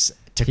 Because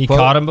he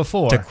caught him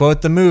before. To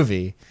quote the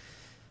movie,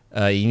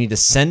 you need to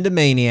send a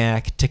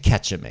maniac to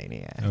catch a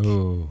maniac.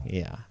 Ooh.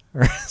 Yeah.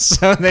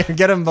 So they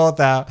get them both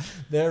out.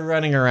 They're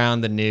running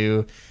around the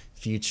new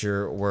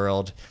future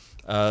world.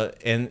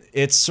 And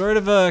it's sort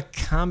of a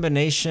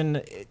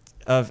combination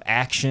of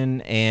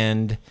action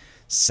and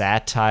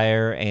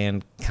satire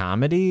and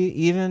comedy,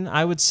 even,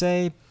 I would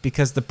say,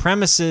 because the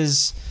premise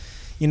is,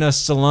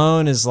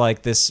 Stallone is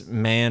like this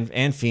man,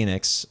 and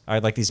Phoenix are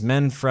like these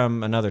men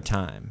from another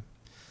time.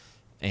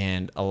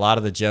 And a lot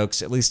of the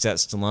jokes, at least at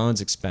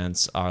Stallone's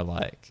expense, are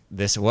like,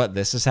 this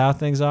is how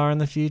things are in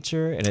the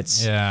future. And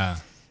it's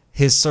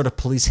his sort of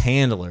police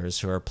handlers,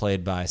 who are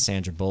played by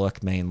Sandra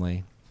Bullock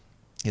mainly,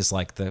 is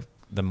like the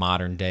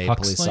modern day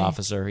police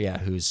officer,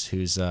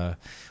 who's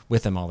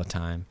with him all the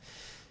time.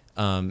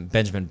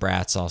 Benjamin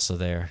Bratt's also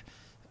there.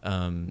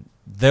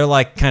 They're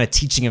like kind of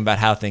teaching him about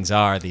how things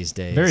are these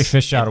days. Very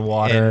fish out of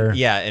water.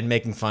 And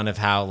making fun of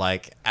how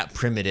like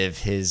primitive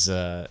his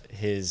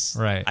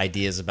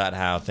ideas about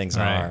how things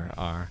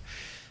are.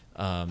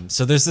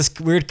 So there's this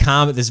weird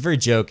comedy. This very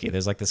jokey.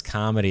 There's like this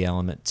comedy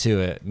element to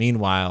it.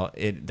 Meanwhile,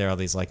 there are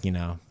these like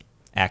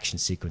action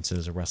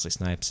sequences where Wesley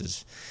Snipes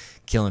is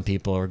killing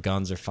people or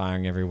guns are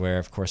firing everywhere.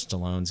 Of course,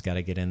 Stallone's got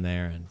to get in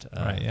there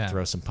and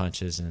throw some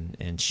punches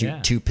and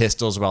shoot two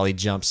pistols while he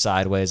jumps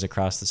sideways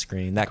across the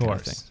screen. That kind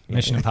of thing.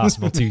 Mission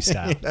Impossible 2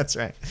 style. That's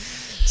right.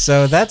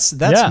 So that's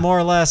more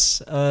or less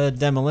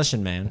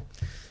Demolition Man.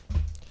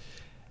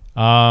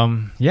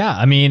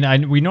 I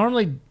mean,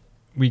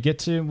 we'll get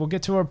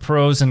to our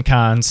pros and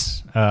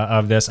cons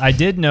of this. I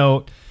did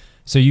note.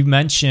 So you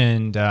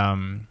mentioned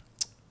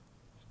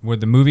where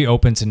the movie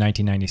opens in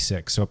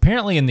 1996. So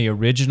apparently in the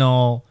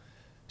original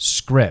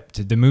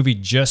script, the movie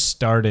just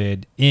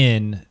started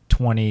in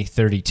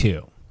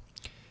 2032.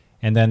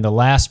 And then the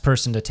last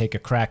person to take a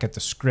crack at the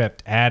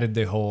script added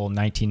the whole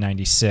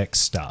 1996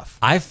 stuff.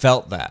 I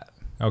felt that.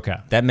 Okay.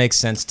 That makes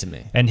sense to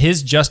me. And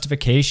his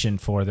justification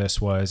for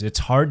this was it's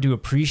hard to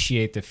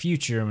appreciate the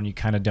future when you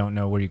kind of don't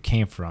know where you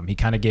came from. He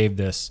kind of gave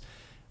this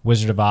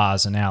Wizard of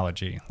Oz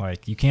analogy.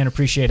 Like, you can't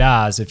appreciate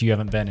Oz if you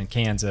haven't been in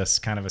Kansas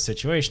kind of a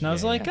situation. I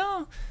was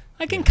oh,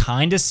 I can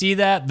kind of see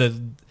that.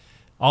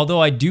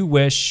 Although I do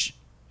wish,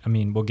 I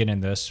mean, we'll get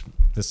into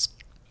this,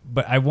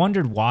 but I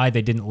wondered why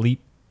they didn't leap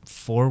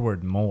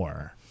forward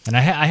more. And I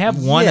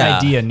have one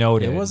idea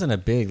noted. It wasn't a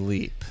big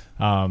leap.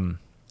 But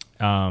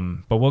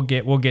we'll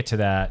get to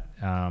that.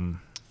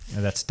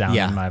 That's down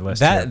in my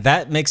list.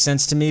 That makes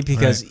sense to me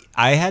because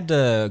I had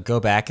to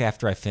go back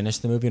after I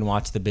finished the movie and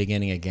watch the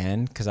beginning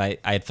again because I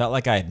had felt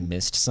like I had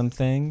missed some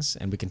things,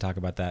 and we can talk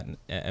about that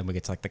and we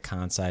get to like the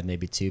con side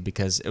maybe too,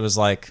 because it was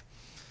like,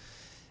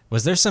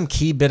 was there some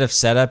key bit of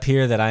setup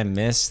here that I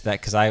missed? That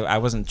because I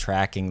wasn't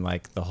tracking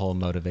like the whole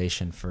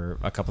motivation for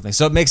a couple things.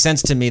 So it makes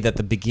sense to me that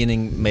the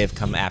beginning may have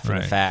come after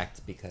the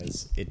fact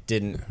because it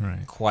didn't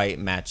quite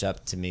match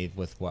up to me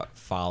with what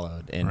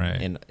followed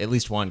in at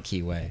least one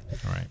key way.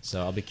 Right.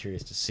 So I'll be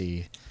curious to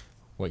see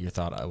what your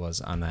thought was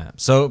on that.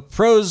 So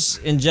pros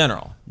in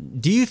general.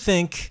 Do you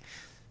think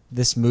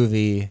this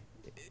movie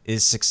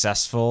is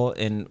successful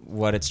in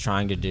what it's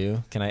trying to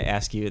do? Can I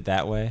ask you it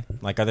that way?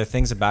 Like, are there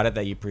things about it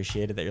that you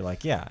appreciated that you're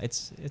like, yeah,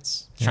 it's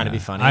trying to be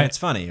funny and it's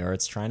funny, or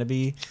it's trying to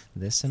be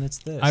this and it's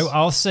this?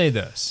 I'll say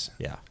this.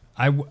 Yeah.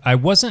 I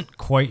wasn't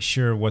quite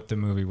sure what the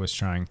movie was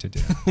trying to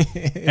do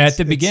at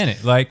the beginning.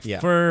 Like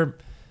for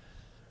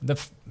the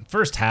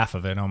first half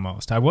of it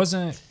almost. I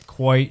wasn't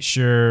quite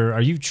sure.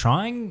 Are you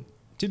trying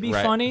to be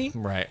funny?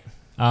 Right.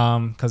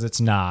 Because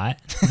it's not.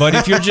 But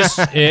if you're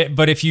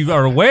but if you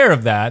are aware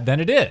of that,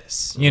 then it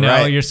is.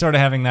 You're sort of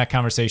having that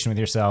conversation with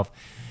yourself.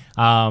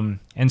 And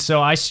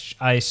so I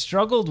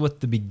struggled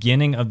with the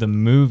beginning of the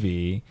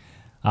movie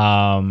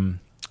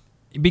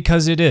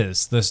because it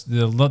is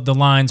the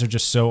lines are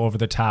just so over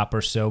the top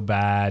or so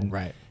bad.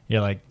 Right.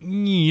 You're like,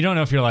 you don't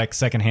know if you're like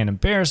secondhand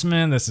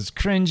embarrassment. This is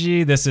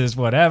cringy. This is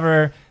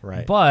whatever.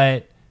 Right.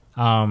 But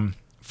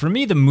for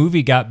me, the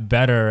movie got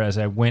better as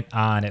I went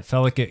on. It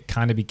felt like it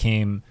kind of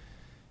became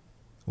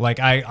like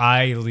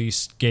I at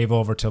least gave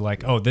over to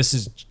like, oh, this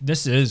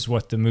is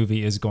what the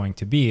movie is going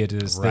to be. It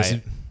is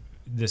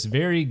this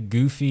very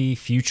goofy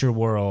future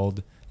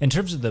world in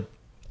terms of it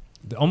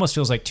almost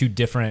feels like two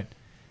different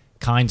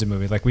kinds of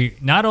movies. Like we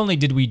not only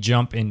did we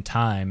jump in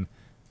time,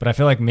 but I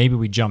feel like maybe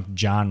we jumped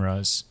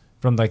genres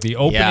from like the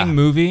opening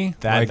movie.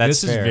 Like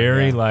this is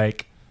very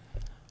like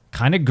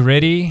kind of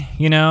gritty,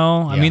 you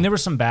know? I mean, there were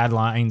some bad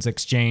lines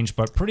exchanged,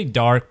 but pretty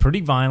dark,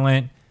 pretty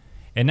violent.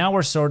 And now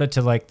we're sort of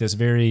to like this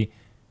very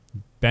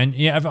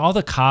all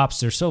the cops,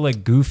 they're so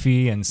like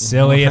goofy and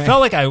silly. It felt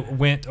like I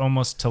went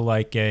almost to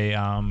like a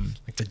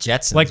like the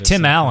Jetsons. Like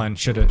Tim Allen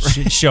should have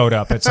showed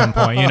up at some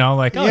point, you know,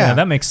 like, oh yeah,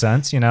 that makes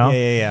sense, you know?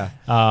 Yeah.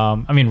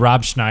 I mean,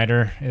 Rob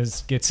Schneider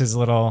gets his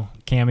little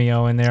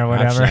cameo in there or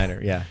whatever. Rob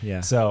Schneider,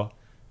 yeah. So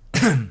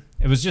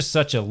it was just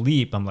such a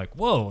leap. I'm like,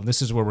 whoa,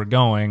 this is where we're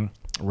going.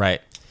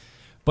 Right.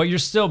 But you're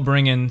still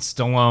bringing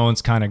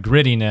Stallone's kind of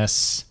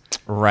grittiness.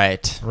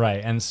 Right.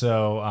 And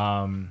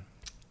so,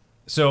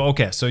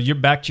 okay, so you're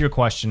back to your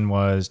question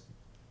was,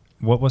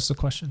 what was the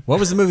question? What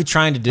was the movie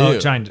trying to do?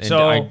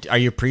 So are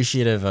you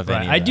appreciative of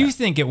any of that? I do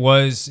think it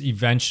was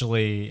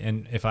eventually,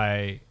 and if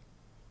I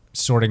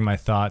sorting my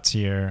thoughts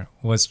here,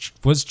 was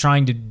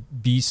trying to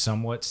be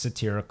somewhat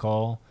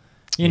satirical.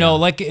 You know,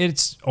 like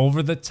it's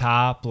over the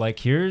top. Like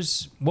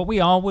here's what we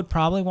all would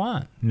probably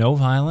want: no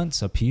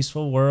violence, a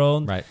peaceful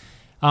world. Right.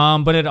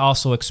 But it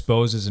also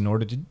exposes, in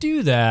order to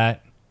do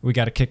that, we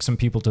got to kick some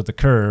people to the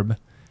curb,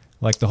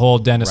 like the whole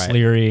Dennis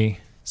Leary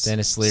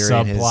and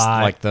subplot. his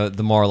like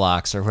the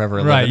Morlocks or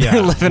whoever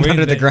living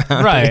under the ground.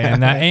 Right,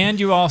 and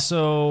you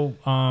also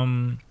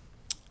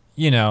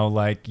you know,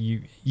 like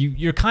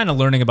you're kind of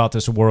learning about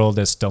this world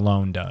as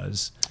Stallone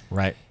does.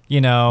 Right. You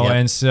know,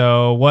 and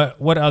so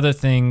what other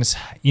things,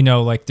 you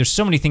know, like there's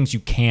so many things you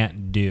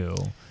can't do.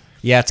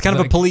 Yeah, it's kind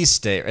of a police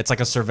state. It's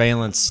like a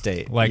surveillance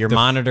state. Like you're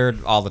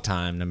monitored all the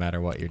time, no matter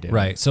what you're doing.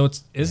 Right. So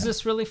is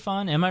this really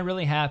fun? Am I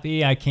really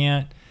happy? I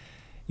can't,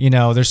 you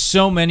know, there's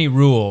so many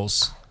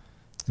rules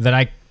that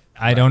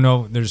I don't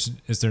know.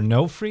 Is there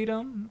no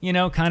freedom? You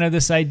know, kind of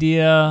this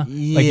idea.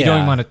 Like you don't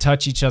even want to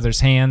touch each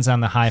other's hands on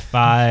the high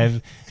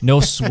five.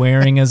 No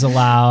swearing is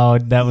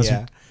allowed. That was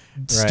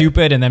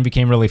stupid and then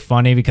became really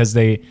funny because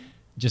they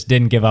just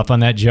didn't give up on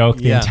that joke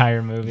the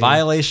entire movie.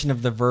 Violation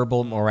of the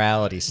verbal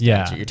morality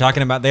statute. You're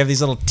talking about, they have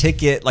these little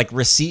ticket, like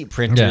receipt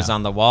printers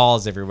on the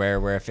walls everywhere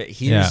where if it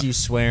hears you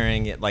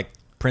swearing, it like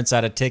prints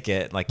out a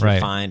ticket, like you're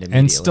fined immediately.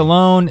 And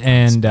Stallone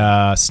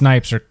and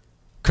Snipes are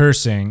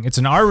cursing. It's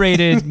an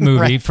R-rated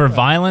movie for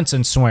violence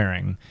and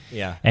swearing.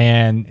 Yeah.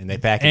 And they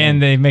pack it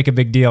and they make a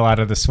big deal out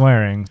of the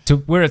swearing to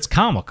where it's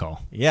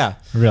comical. Yeah.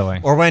 Really.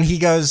 Or when he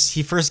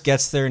first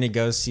gets there and he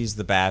goes, sees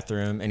the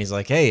bathroom and he's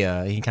like,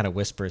 hey, he kind of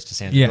whispers to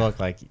Sandra Bullock,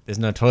 like, there's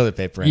no toilet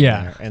paper in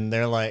there. And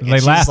they're like, they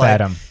laugh at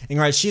him. And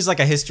right, she's like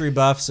a history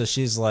buff, so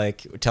she's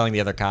like telling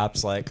the other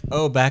cops, like,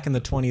 oh, back in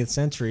the 20th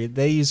century,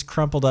 they used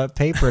crumpled up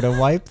paper to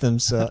wipe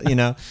themselves, you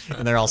know,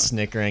 and they're all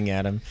snickering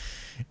at him.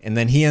 And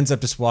then he ends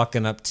up just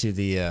walking up to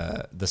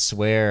the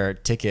swear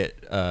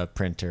ticket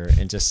printer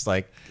and just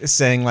like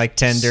saying like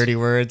 10 dirty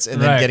words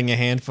and then getting a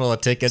handful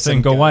of tickets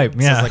and go wipe.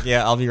 Yeah. So like,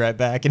 I'll be right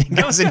back. And he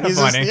goes and he's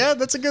just,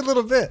 that's a good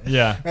little bit.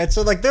 Yeah. Right.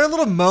 So like there are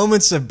little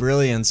moments of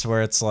brilliance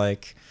where it's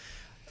like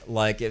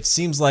it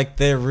seems like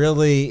they're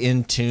really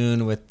in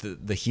tune with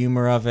the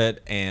humor of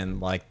it and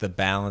like the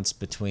balance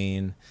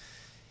between,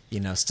 you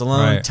know,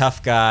 Stallone,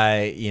 tough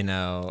guy, you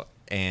know,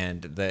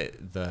 and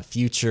the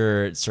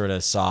future sort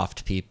of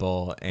soft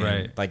people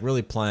and like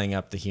really playing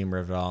up the humor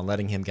of it all and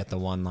letting him get the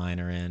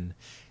one-liner in.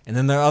 And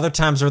then there are other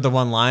times where the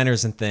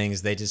one-liners and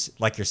things, they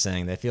just, like you're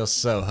saying, they feel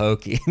so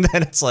hokey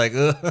that it's like,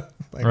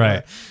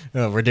 like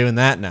we're doing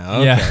that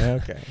now.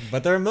 Okay.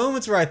 But there are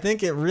moments where I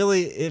think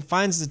it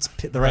finds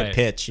the right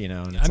pitch, you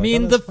know.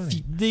 And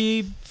it's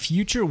the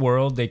future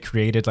world they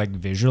created, like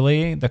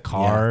visually, the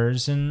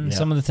cars and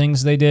some of the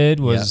things they did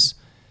was...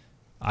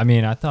 I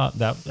mean, I thought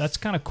that's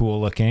kind of cool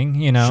looking,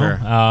 you know?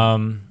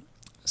 Sure.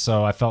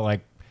 So I felt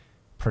like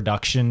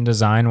production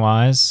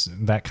design-wise,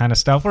 that kind of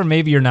stuff, or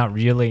maybe you're not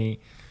really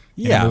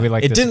in a movie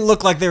like this. It didn't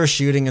look like they were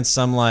shooting in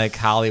some, like,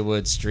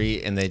 Hollywood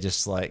street, and they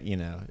just, like, you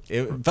know,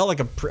 it felt like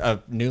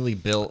a newly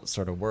built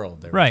sort of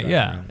world.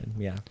 Yeah,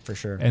 for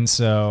sure. And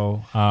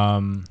so,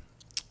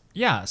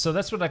 so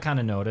that's what I kind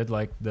of noted.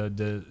 Like,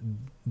 the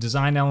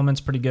design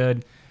element's pretty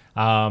good.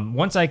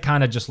 Once I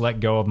kind of just let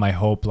go of my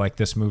hope, like,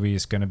 this movie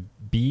is going to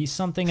be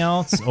something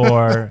else,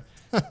 or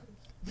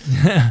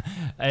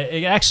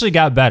it actually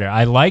got better.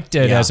 I liked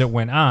it as it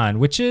went on,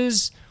 which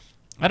is,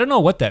 I don't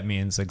know what that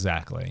means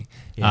exactly.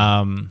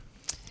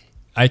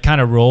 I kind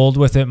of rolled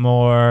with it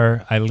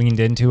more. I leaned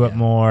into it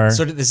more.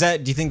 So do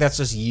you think that's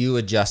just you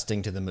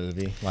adjusting to the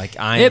movie? Like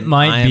I am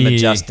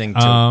adjusting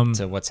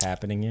to what's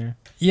happening here?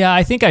 Yeah,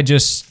 I think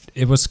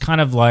it was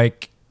kind of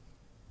like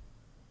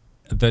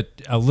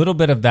a little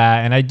bit of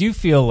that. And I do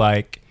feel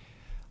like,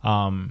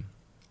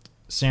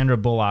 Sandra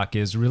Bullock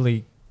is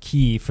really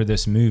key for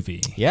this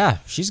movie. Yeah,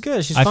 she's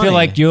good. She's funny. I feel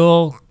like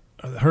you'll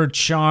her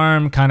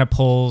charm kind of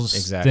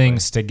pulls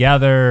things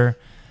together.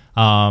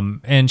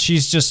 And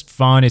she's just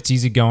fun. It's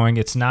easygoing.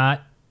 It's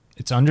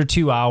under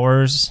 2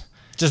 hours.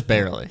 Just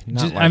barely.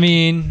 I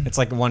mean, it's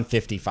like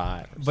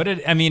 155. But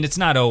it's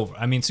not over.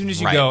 I mean, as soon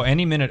as you go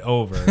any minute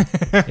over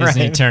is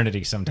an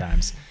eternity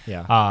sometimes.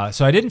 Yeah.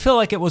 So I didn't feel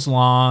like it was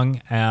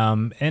long.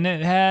 And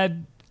it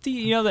had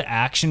the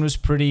action was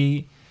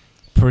pretty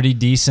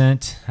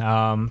decent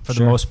for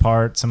the most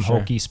part. Some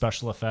hokey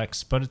special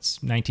effects, but it's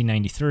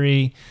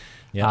 1993.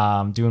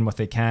 Yeah. Doing what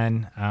they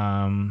can.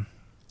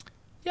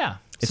 Yeah.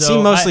 It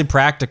seemed mostly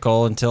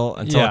practical until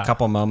a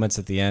couple moments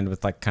at the end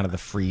with like kind of the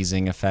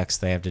freezing effects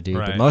they have to do.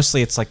 But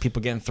mostly it's like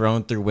people getting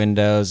thrown through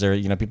windows or,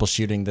 people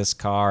shooting this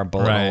car,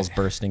 bullet holes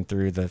bursting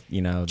through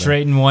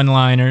trading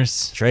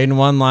one-liners.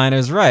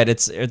 Right.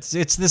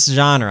 It's this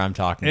genre I'm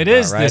talking about. It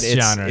is right? this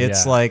genre.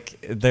 It's like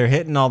they're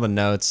hitting all the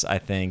notes, I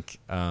think.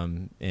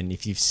 And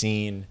if you've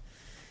seen,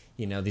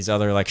 these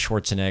other like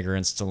Schwarzenegger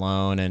and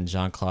Stallone and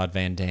Jean-Claude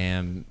Van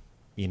Damme,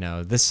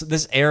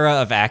 this era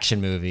of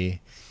action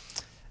movie.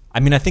 I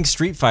mean, I think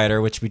Street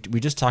Fighter, which we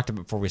just talked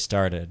about before we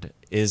started,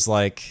 is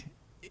like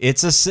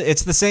it's the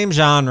same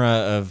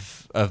genre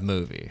of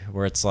movie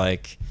where it's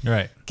like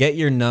get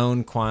your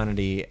known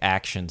quantity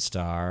action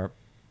star,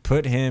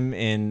 put him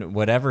in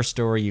whatever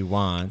story you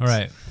want,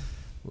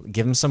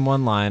 give him some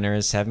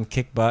one-liners, have him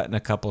kick butt in a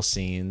couple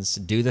scenes,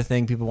 do the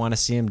thing people want to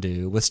see him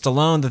do. With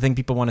Stallone, the thing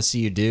people want to see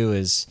you do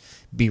is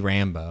be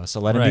Rambo, so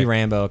let him be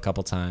Rambo a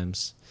couple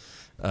times.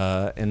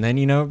 And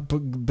then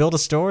build a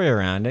story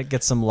around it,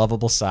 get some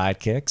lovable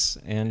sidekicks,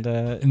 and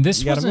this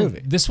you got a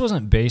movie. This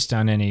wasn't based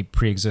on any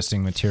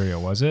pre-existing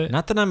material, was it?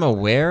 Not that I'm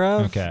aware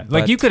of. Okay,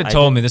 like you could have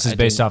told me this is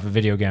based off a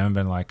video game and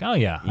been like, oh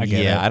yeah, I get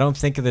it. Yeah, I don't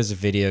think there's a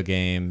video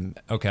game.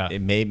 Okay,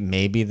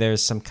 maybe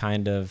there's some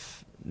kind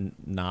of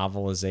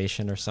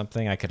novelization or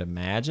something I could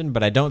imagine,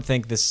 but I don't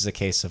think this is a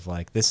case of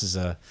like this is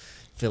a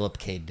Philip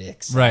K. Dick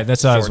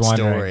that's what I was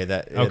wondering. Story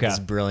that is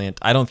brilliant.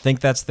 I don't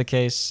think that's the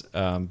case,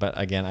 but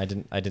again, I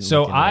didn't.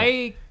 So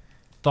I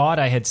thought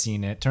I had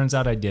seen it. Turns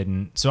out I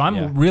didn't. So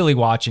I'm really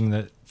watching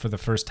it for the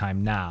first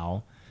time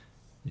now.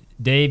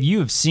 Dave, you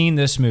have seen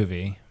this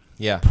movie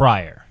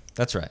prior.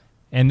 That's right.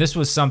 And this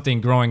was something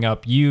growing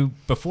up.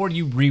 Before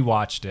you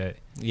rewatched it,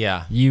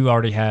 you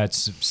already had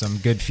some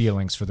good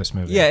feelings for this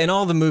movie. Yeah, in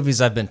all the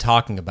movies I've been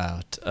talking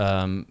about,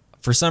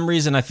 for some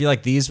reason I feel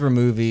like these were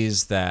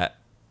movies that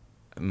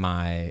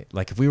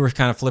if we were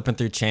kind of flipping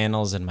through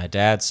channels and my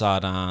dad saw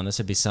it on, this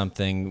would be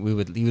something we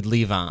would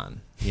leave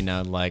on,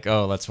 like,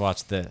 oh, let's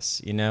watch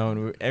this,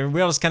 and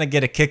we all just kind of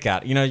get a kick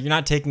out. You're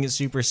not taking it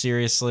super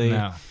seriously.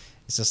 No.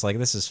 It's just like,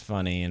 this is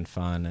funny and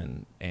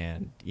fun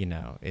and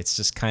it's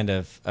just kind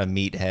of a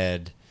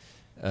meathead.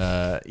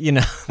 That's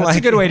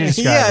a good way to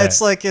describe it. Yeah,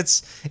 it's like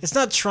it's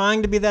not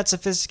trying to be that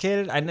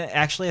sophisticated. I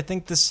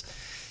think this.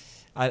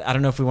 I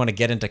don't know if we want to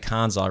get into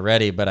cons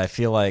already, but I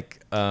feel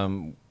like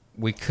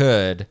we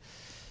could,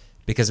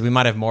 because we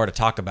might have more to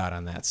talk about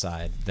on that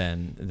side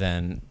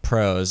than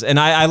pros. And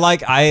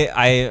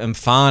I am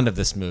fond of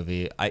this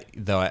movie.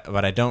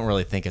 But I don't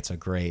really think it's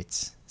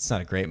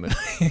not a great movie.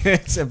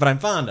 But I'm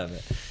fond of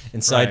it,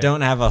 and so I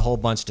don't have a whole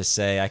bunch to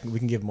say. We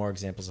can give more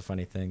examples of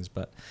funny things,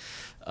 but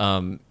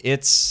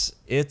it's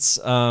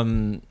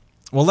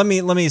well, let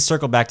me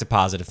circle back to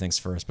positive things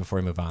first before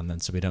we move on, then,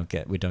 so we don't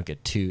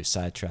get too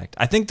sidetracked.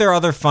 I think there are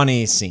other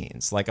funny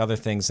scenes, like other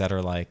things that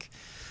are like,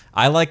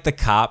 I like the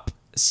cop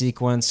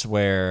sequence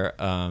where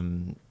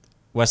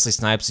Wesley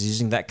Snipes is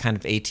using that kind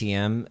of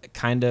ATM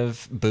kind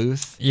of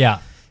booth. Yeah.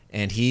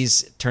 And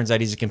turns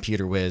out he's a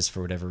computer whiz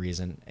for whatever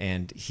reason,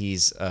 and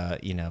he's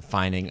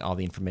finding all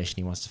the information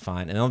he wants to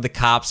find. And then the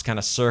cops kind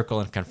of circle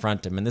and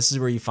confront him, and this is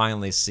where you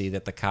finally see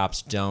that the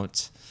cops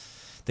don't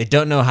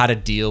know how to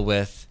deal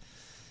with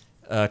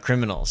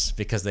criminals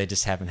because they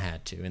just haven't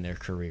had to in their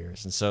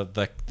careers. And so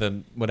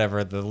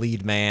the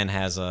lead man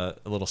has a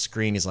little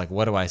screen. He's like,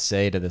 what do I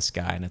say to this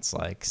guy? And it's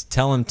like,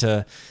 tell him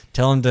to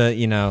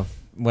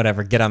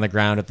get on the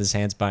ground with his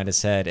hands behind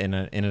his head in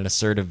an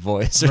assertive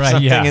voice or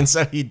something. Yeah. And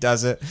so he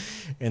does it.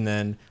 And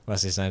then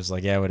Wesley Snipes is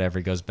like, yeah, whatever.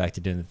 He goes back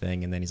to doing the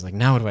thing. And then he's like,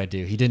 now what do I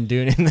do? He didn't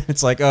do it. And then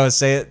it's like, oh,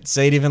 say it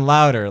even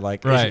louder.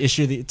 Like,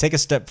 take a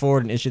step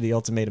forward and issue the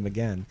ultimatum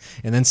again.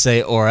 And then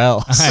say, or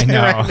else. I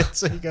know. Right?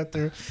 So you got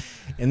through.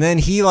 And then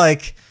he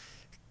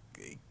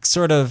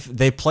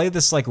they play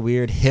this like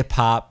weird hip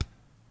hop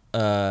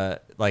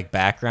like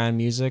background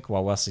music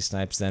while Wesley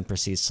Snipes then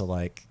proceeds to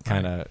like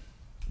kind of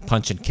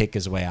punch and kick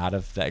his way out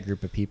of that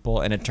group of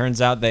people. And it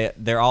turns out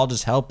they're all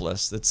just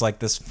helpless. It's like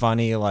this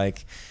funny,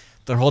 like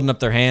they're holding up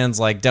their hands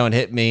like, don't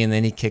hit me, and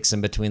then he kicks them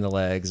between the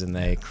legs and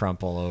they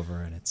crumple over.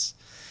 And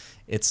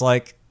it's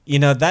like,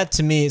 that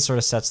to me sort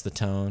of sets the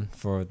tone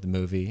for the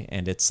movie.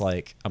 And it's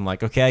like, I'm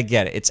like, okay, I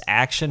get it. It's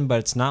action, but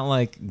it's not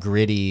like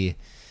gritty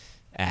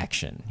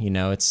action.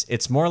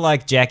 It's more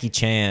like Jackie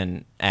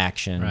Chan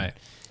action. Right.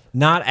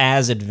 Not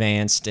as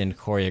advanced and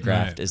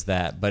choreographed as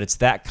that, but it's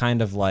that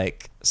kind of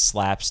like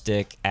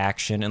slapstick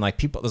action. And like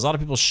there's a lot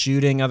of people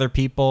shooting other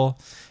people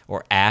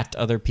or at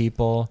other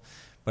people,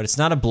 but it's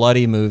not a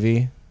bloody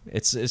movie.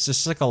 It's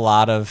just like a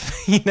lot of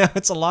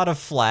it's a lot of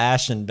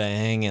flash and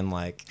bang and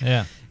like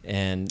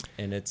and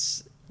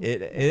it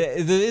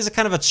is a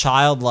kind of a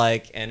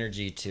childlike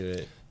energy to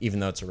it, even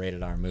though it's a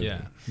rated R movie.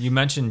 Yeah. You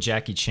mentioned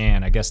Jackie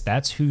Chan. I guess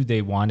that's who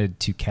they wanted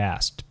to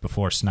cast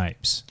before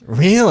Snipes.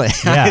 Really?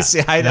 Yeah.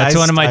 That's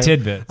one of my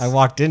tidbits. I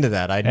walked into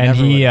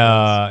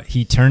that.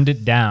 He turned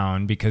it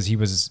down because he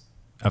was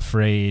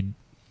afraid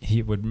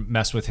he would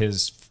mess with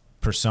his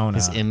persona,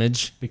 his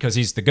image, because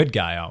he's the good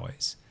guy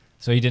always.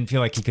 So he didn't feel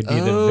like he could be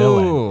the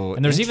villain.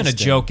 And there's even a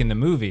joke in the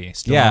movie.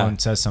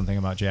 Stallone says something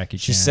about Jackie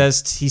Chan.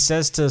 He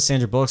says to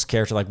Sandra Bullock's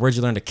character, like, "Where'd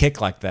you learn to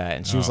kick like that?"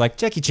 And she was like,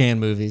 "Jackie Chan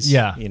movies."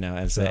 Yeah.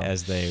 As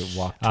they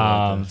walk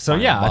toward the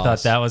final I boss.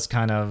 thought that was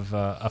kind of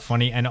a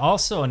funny. And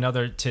also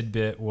another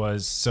tidbit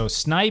was, so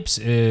Snipes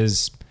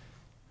is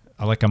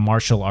like a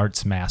martial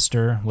arts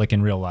master, like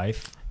in real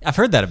life. I've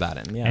heard that about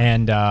him. Yeah.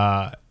 And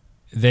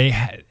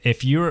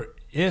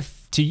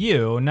if to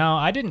you, now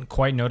I didn't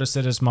quite notice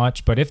it as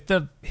much, but if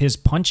his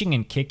punching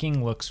and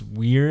kicking looks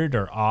weird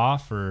or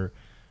off or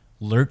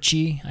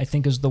lurchy, I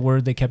think is the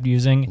word they kept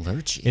using.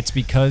 Lurchy. It's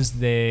because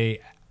the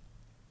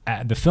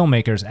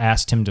filmmakers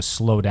asked him to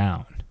slow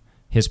down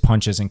his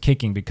punches and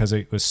kicking because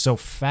it was so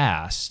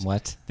fast.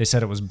 What? They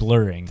said it was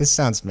blurring. This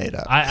sounds made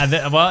up.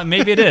 Well,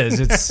 maybe it is.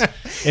 It's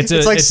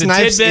like a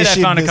Snipes tidbit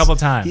I found a couple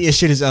times. He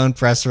issued his own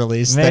press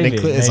release that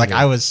it's like,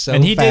 I was so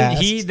and he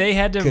fast. They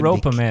had to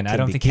rope him in. I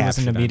don't think he was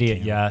an captured on immediate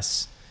camera.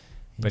 yes,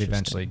 but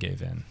eventually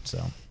gave in.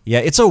 So Yeah,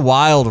 it's a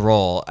wild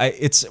role.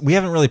 We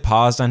haven't really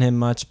paused on him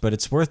much, but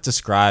it's worth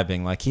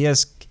describing. Like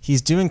he's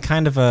doing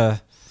kind of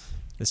a,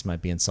 this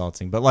might be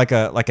insulting, but like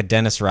a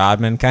Dennis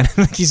Rodman kind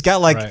of. He's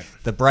got like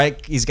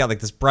he's got like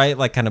this bright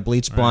like kind of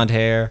bleached blonde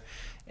hair,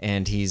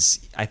 and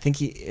I think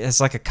he has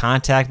like a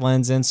contact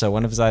lens in, so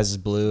one of his eyes is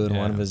blue and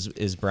one of his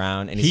is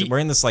brown, and he's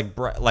wearing this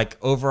like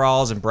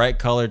overalls and bright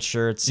colored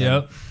shirts.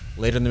 Yep. And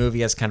later in the movie,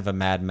 he has kind of a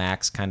Mad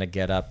Max kind of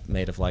get up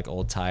made of like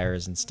old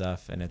tires and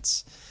stuff, and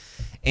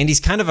he's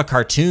kind of a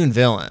cartoon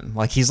villain.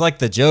 Like he's like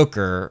the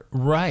Joker,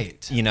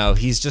 right?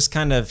 He's just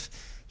kind of.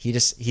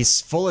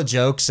 He's full of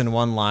jokes and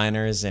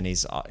one-liners, and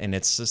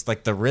it's just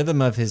like the rhythm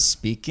of his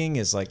speaking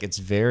is like it's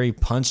very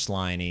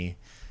punchline-y,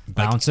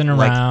 bouncing around.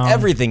 Like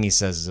everything he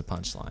says is a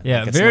punchline.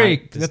 Yeah,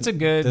 like that's a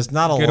good. There's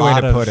not a good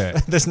lot way to put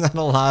it. There's not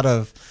a lot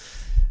of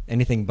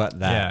anything but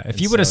that. Yeah, if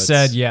you would have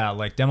said,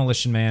 like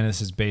Demolition Man, this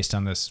is based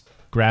on this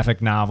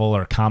graphic novel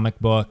or comic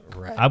book,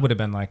 I would have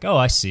been like, oh,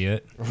 I see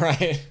it.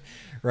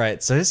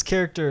 Right. So his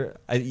character,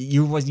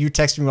 you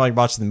texted me while you're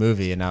watching the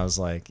movie, and I was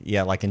like,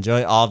 yeah, like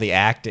enjoy all the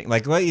acting.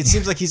 Like, well, it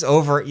seems like he's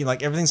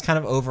like everything's kind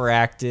of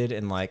overacted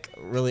and like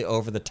really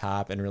over the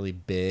top and really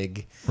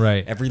big.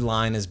 Right. Every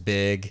line is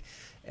big.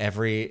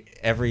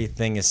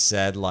 Everything is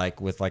said like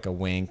with like a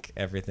wink.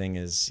 Everything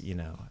is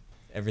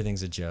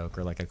everything's a joke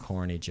or like a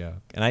corny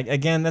joke.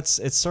 And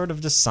it's sort of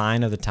just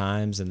sign of the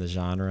times and the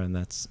genre, and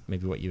that's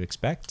maybe what you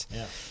expect.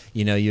 Yeah.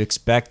 You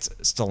expect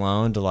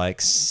Stallone to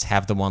like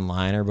have the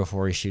one-liner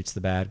before he shoots the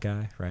bad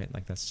guy, right?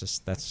 Like that's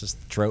just the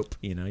trope.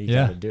 You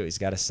got to do it. He's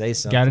got to say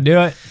something. Got to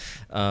do it.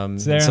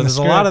 So there's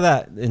a lot of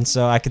that, and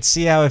so I could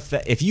see how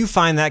if you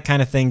find that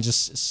kind of thing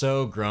just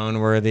so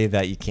groan-worthy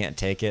that you can't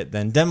take it,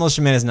 then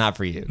Demolition Man is not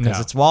for you because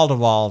it's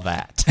wall-to-wall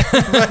that.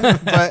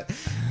 but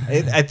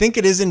I think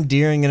it is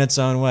endearing in its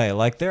own way.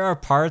 Like there are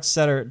parts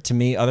that are, to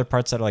me, other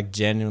parts that are like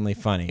genuinely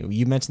funny.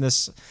 You mentioned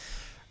this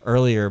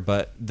earlier,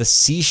 but the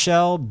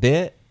seashell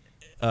bit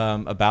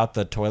about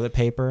the toilet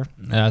paper.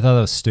 Yeah, I thought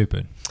that was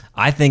stupid.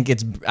 I think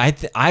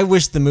I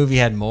wish the movie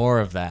had more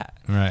of that.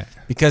 Right.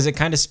 Because it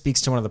kind of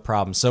speaks to one of the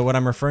problems. So what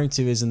I'm referring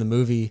to is in the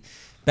movie,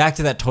 back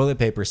to that toilet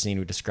paper scene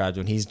we described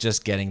when he's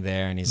just getting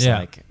there and he's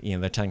like,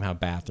 they're telling him how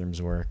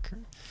bathrooms work.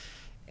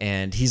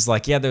 And he's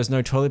like, yeah, there's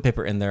no toilet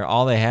paper in there.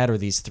 All they had were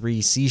these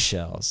 3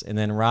 seashells. And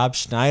then Rob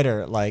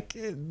Schneider like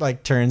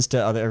turns to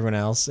everyone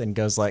else and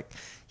goes like,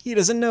 he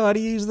doesn't know how to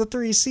use the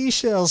 3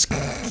 seashells.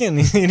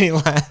 and he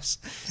laughs.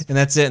 And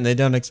that's it. And they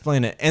don't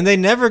explain it. And they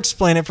never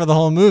explain it for the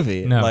whole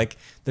movie. No. Like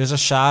there's a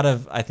shot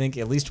of, I think,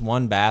 at least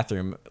one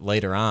bathroom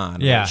later on.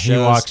 Yeah, he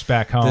walks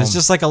back home. There's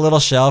just like a little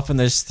shelf and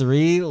there's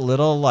 3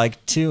 little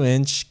like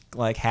 2-inch,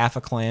 like half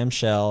a clam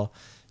shell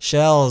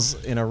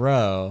shells in a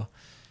row.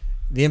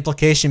 The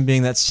implication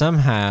being that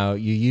somehow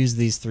you use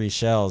these 3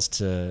 shells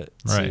to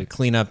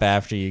clean up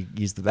after you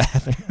use the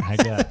bathroom. I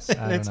guess.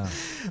 I don't know.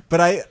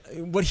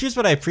 But here's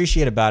what I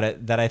appreciate about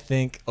it that I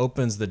think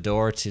opens the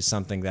door to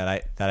something that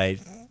I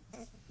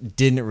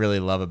didn't really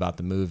love about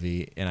the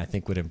movie and I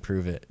think would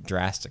improve it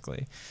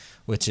drastically,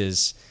 which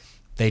is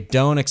they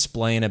don't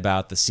explain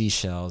about the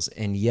seashells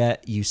and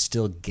yet you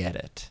still get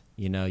it.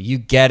 You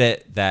get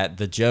it that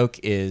the joke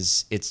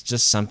is it's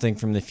just something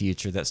from the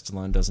future that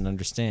Stallone doesn't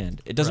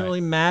understand. It doesn't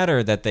really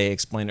matter that they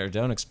explain it or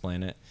don't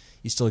explain it.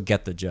 You still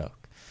get the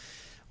joke.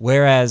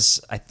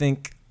 Whereas I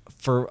think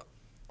for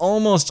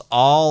almost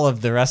all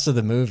of the rest of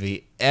the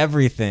movie,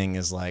 everything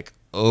is like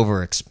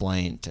over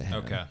explained to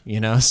him. Okay. You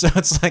know, so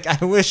it's like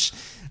I wish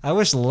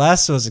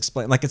less was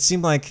explained. Like it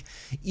seemed like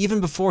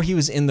even before he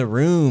was in the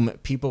room,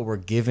 people were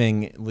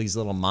giving these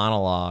little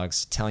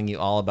monologues telling you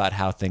all about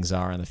how things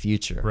are in the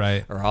future.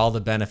 Right. Or all the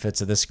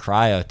benefits of this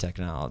cryo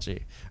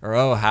technology. Or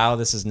oh, how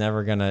this is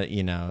never gonna,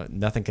 you know,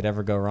 nothing could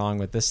ever go wrong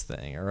with this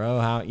thing. Or oh,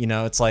 how, you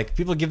know, it's like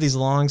people give these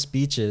long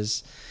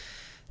speeches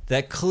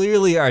that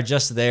clearly are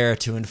just there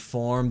to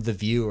inform the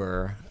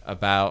viewer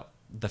about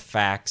the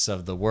facts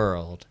of the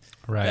world.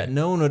 Right. That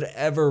no one would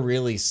ever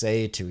really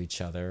say to each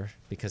other,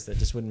 because that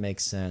just wouldn't make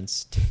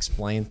sense to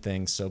explain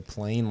things so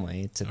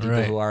plainly to people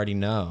Right. who already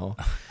know.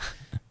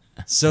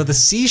 So the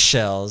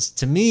seashells,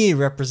 to me,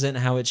 represent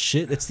how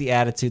it's the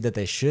attitude that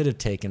they should have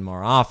taken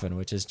more often,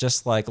 which is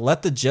just like,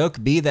 let the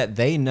joke be that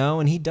they know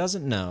and he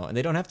doesn't know, and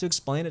they don't have to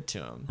explain it to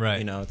him. Right.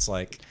 You know, it's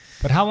like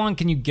But how long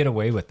can you get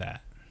away with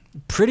that?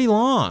 pretty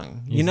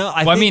long. You know,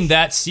 I mean,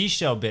 that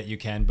seashell bit you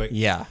can, but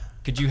yeah.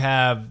 could you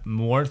have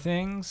more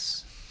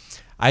things?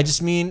 I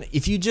just mean,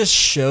 if you just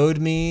showed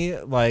me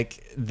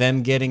like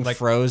them getting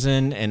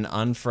frozen and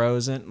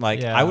unfrozen,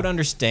 like Yeah. I would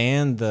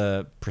understand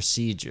the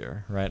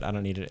procedure, right? I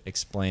don't need it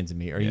explained to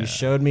me. Or Yeah. you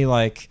showed me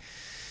like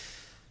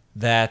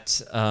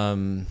that,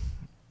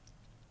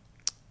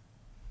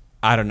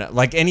 I don't know,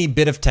 like any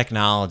bit of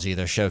technology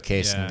they're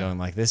showcasing, Yeah. going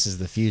like, this is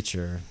the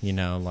future, you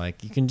know,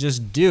 like you can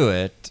just do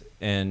it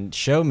and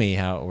show me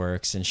how it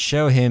works and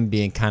show him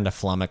being kind of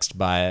flummoxed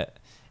by it.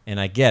 And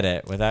I get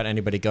it, without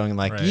anybody going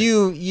like, Right.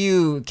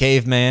 you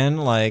caveman,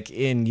 like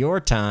in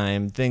your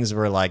time things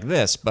were like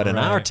this, but in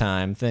our Right.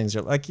 time things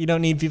are like, you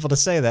don't need people to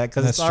say that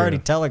because it's That's already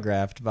true.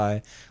 telegraphed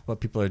by what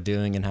people are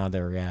doing and how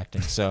they're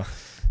reacting. So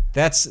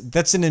that's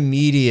an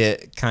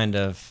immediate kind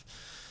of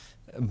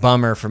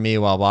bummer for me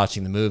while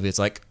watching the movie. It's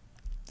like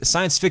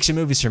science fiction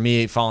movies for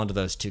me fall into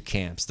those two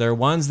camps. There are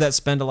ones that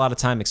spend a lot of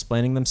time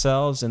explaining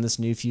themselves in this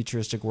new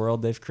futuristic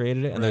world they've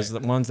created, and there's the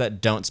Right. ones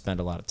that don't spend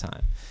a lot of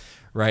time.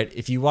 Right?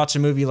 If you watch a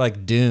movie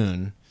like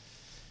Dune,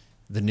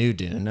 the new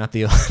Dune, not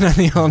the old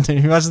Dune.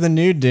 If you watch the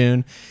new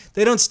Dune,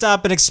 they don't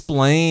stop and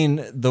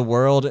explain the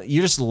world.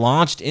 You're just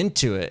launched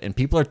into it, and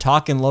people are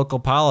talking local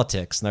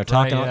politics, and they're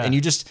talking, Right, yeah. and you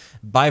just,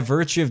 by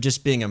virtue of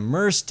just being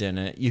immersed in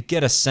it, you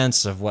get a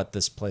sense of what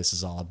this place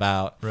is all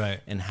about, Right.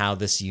 and how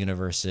this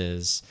universe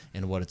is,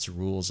 and what its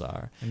rules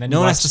are. And then No you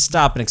one watch- has to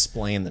stop and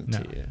explain them No,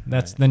 to you.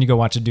 that's then you go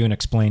watch a Dune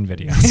explain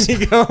videos.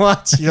 You go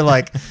watch, you're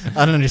like,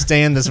 I don't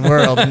understand this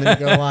world. And then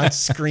you go watch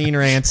Screen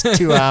Rant's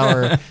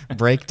 2-hour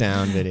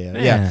breakdown video.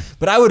 Yeah.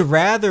 But I would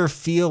rather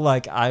feel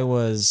like I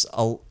was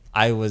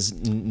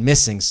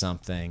missing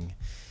something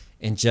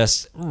and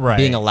just Right.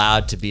 being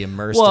allowed to be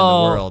immersed in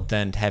Well- the world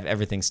than have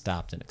everything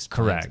stopped and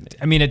explained to Correct. me.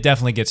 I mean, it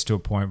definitely gets to a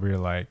point where you're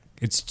like,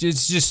 it's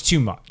just too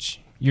much.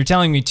 You're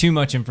telling me too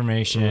much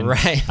information.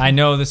 Right. I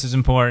know this is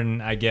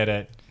important. I get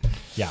it.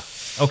 Yeah.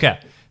 Okay.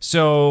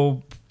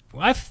 So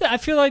I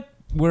feel like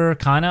we're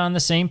kind of on the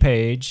same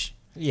page.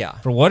 Yeah.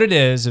 For what it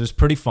is, it was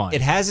pretty fun.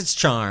 It has its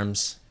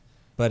charms,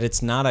 but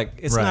it's not a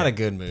Right.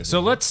 good movie. So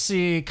let's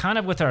see, kind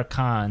of with our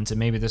cons, and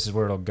maybe this is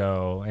where it'll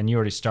go. And you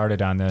already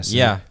started on this.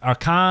 Yeah. Our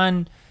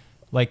con,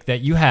 like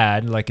that you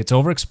had, like it's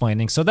over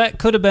explaining. So that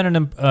could have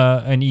been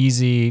an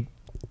easy,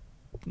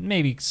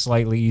 maybe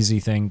slightly easy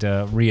thing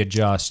to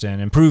readjust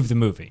and improve the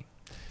movie.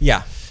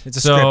 Yeah.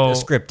 It's a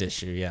script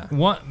issue, yeah.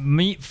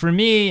 For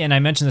me, and I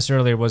mentioned this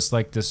earlier, was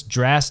like this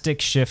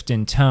drastic shift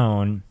in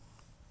tone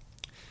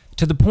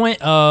to the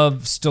point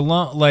of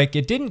Stallone. Like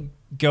it didn't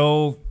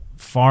go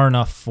far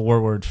enough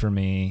forward for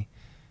me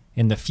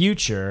in the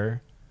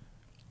future.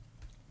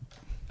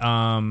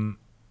 In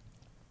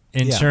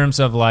Yeah. terms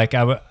of like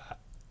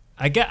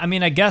I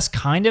guess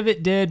kind of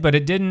it did, but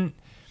it didn't,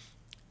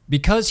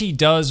 because he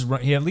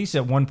at least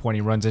at one point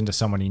he runs into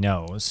someone he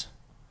knows.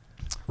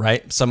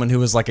 Right? Someone who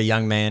was like a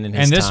young man in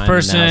his And this time, now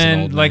is an person,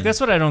 old like man. that's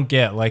what I don't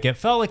get. Like it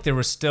felt like there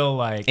was still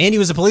like And he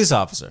was a police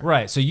officer.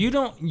 right. So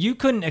you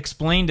couldn't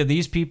explain to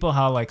these people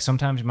how like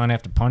sometimes you might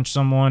have to punch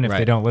someone if they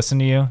Right. don't listen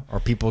to you. Or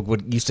people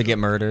used to get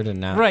murdered and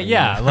now Right, you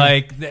yeah. know.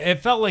 Like it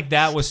felt like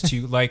that was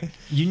too like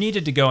you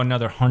needed to go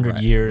another 100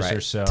 Right, years right.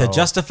 or so to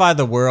justify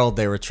the world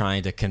they were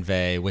trying to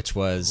convey, which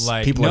was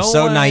Like, people are no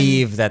so one-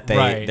 naive that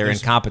right, they're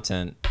there's-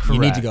 incompetent. You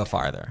need to Correct. go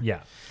farther. Yeah.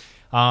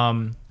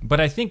 But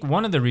I think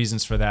one of the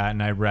reasons for that,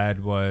 and I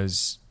read,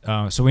 was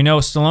so we know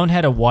Stallone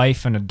had a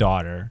wife and a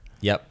daughter,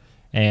 Yep.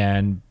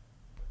 and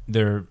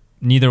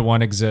neither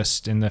one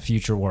exists in the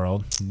future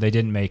world. They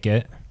didn't make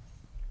it.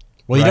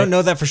 Well, you Right. don't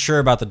know that for sure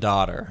about the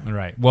daughter.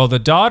 Right. Well, the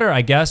daughter,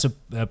 I guess,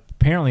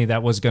 apparently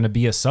that was going to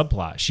be a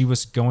subplot. She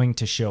was going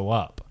to show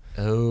up.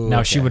 Oh.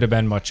 Now, she okay. would have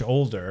been much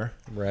older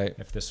Right.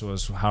 if this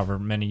was however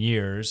many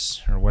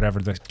years or whatever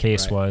the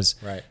case Right, was.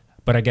 right.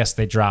 But I guess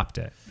they dropped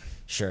it.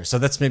 Sure. So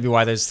that's maybe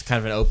why there's kind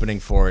of an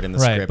opening for it in the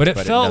Right. script. But it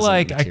felt doesn't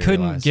like I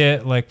couldn't materialize.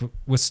 get, like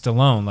with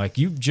Stallone, like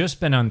you've just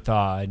been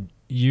unthawed.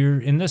 You're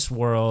in this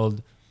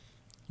world.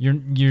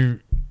 You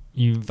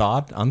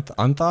Thought?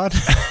 Unthought?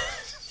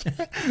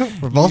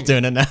 We're both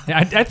doing it now.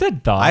 I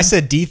said thawed. I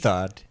said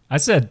de-thought. I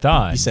said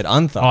thawed. You said Oh,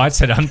 unthawed. I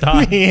said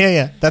unthawed.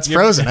 yeah. That's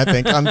Frozen, I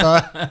think.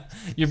 Unthawed.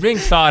 You're being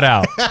thawed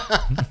out.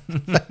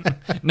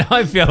 Now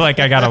I feel like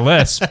I got a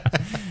lisp.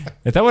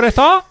 Is that what I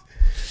thought?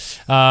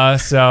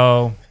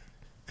 So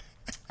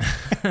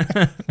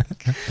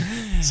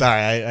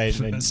Sorry, I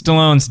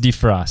Stallone's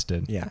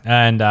defrosted. Yeah.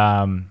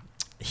 And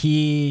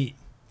he,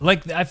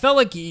 like, I felt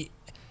like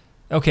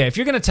okay, if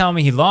you're going to tell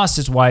me he lost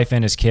his wife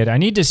and his kid, I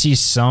need to see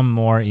some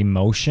more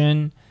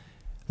emotion.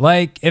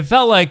 Like, it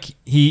felt like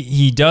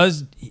he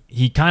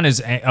kind of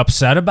is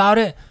upset about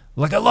it.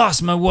 Like, I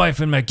lost my wife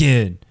and my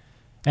kid.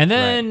 And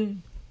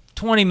then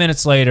 20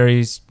 minutes later,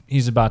 he's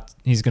going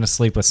to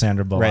sleep with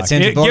Sandra Bullock. Right,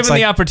 Sandra Give Bullock's him like,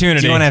 the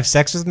opportunity. Do you want to have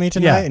sex with me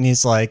tonight? Yeah. And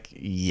he's like,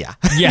 yeah.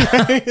 Yeah.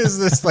 Is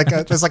this like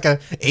there's like a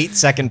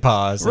 8-second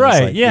pause. And Right,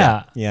 it's like,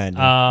 yeah. Yeah.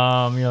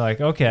 I know. You're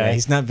like, okay. Yeah,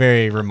 he's not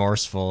very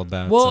remorseful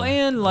about. Well,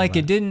 and like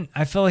it didn't.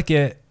 I feel like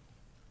it.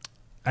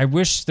 I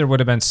wish there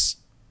would have been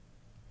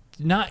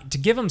not to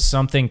give him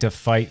something to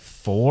fight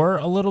for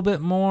a little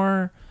bit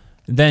more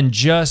than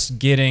just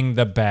getting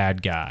the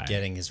bad guy.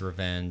 Getting his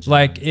revenge.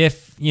 Like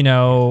if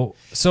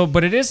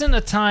but it isn't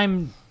a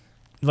time.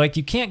 Like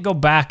you can't go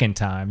back in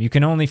time. You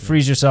can only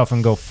freeze yourself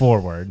and go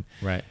forward.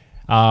 Right.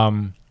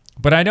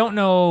 But I don't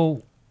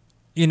know.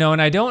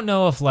 And I don't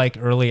know if like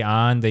early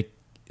on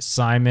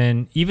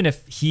Simon, even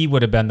if he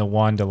would have been the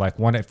one to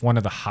if one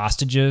of the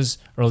hostages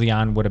early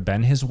on would have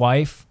been his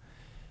wife,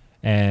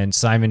 and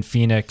Simon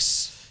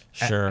Phoenix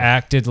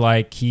acted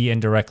like he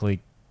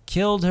indirectly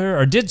killed her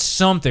or did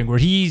something where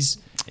needs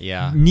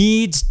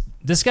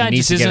this guy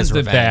just isn't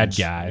the bad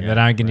guy that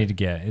I'm gonna need to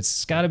get.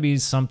 It's got to be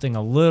something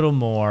a little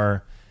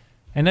more.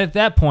 And at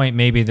that point,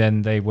 maybe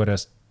then they would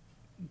have.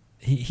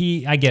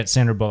 I get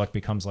Sandra Bullock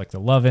becomes like the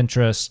love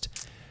interest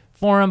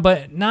for him,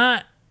 but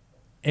not.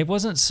 It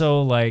wasn't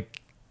so like.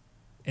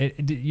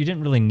 You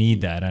didn't really need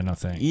that, I don't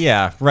think.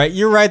 Yeah, right.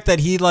 You're right that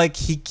he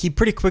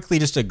pretty quickly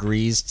just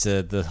agrees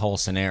to the whole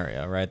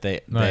scenario, right? They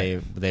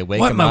wake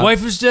him up. My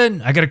wife is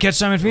dead. I gotta catch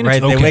Simon Phoenix.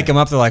 Right. Okay. They wake him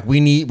up. They're like,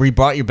 we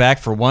brought you back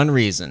for one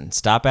reason.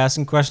 Stop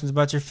asking questions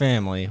about your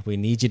family. We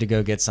need you to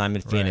go get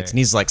Simon Phoenix. Right. And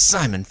he's like,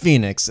 Simon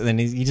Phoenix, and then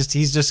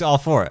he's just all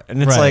for it.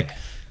 And it's like,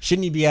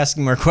 shouldn't you be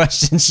asking more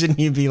questions? Shouldn't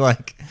you be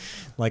like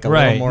a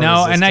little more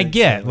now? And I resistant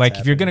get to like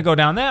what's if you're gonna happening? go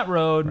down that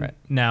road,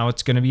 now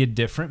it's gonna be a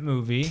different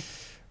movie,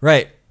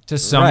 Right. to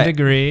some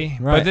degree.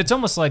 Right. But it's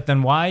almost like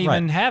then why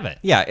even have it?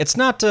 Yeah, it's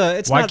not.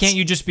 Why can't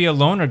you just be a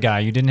loner guy?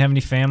 You didn't have any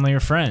family or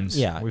friends.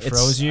 Yeah, we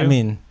froze you. I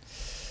mean,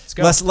 let's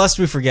go. lest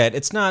we forget,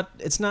 it's not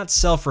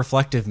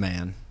self-reflective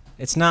man.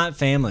 It's not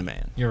family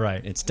man. You're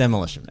right. It's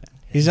demolition man.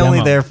 He's Demo.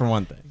 only there for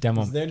one thing.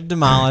 Demo. He's there to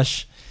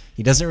demolish.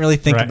 He doesn't really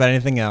think Right. about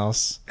anything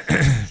else.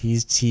 He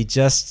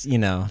just they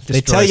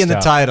Destroy tell you in the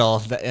stuff. title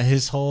that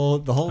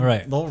the whole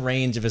Right.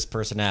 range of his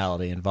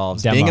personality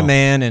involves Demo. being a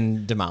man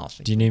and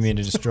demolishing. Do you need me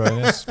to destroy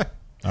this?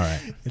 All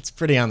right, It's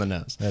pretty on the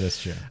nose. that is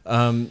true.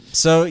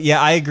 So yeah,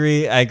 I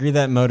agree. I agree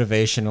that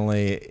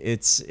motivationally,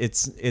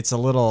 it's a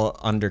little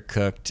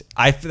undercooked.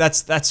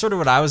 That's sort of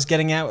what I was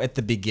getting at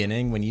the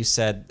beginning when you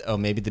said, oh,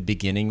 maybe the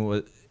beginning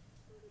was,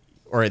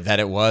 or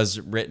that it was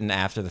written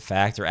after the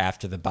fact or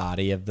after the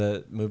body of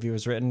the movie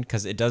was written,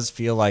 because it does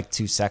feel like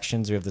two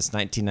sections. We have this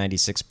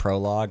 1996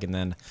 prologue, and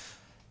then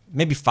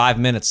maybe 5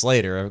 minutes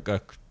later,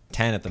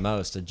 10 at the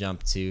most, to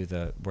jump to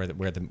where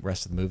the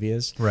rest of the movie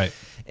is. Right.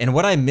 And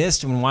what I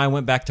missed when I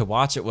went back to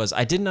watch it was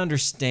I didn't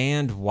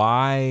understand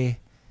why.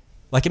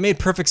 Like, it made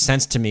perfect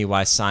sense to me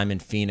why Simon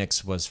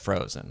Phoenix was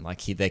frozen.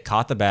 Like, they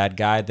caught the bad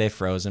guy, they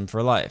froze him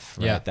for life.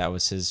 Right? Yeah. That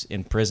was his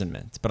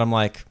imprisonment. But I'm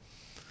like,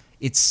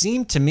 it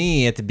seemed to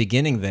me at the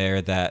beginning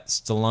there that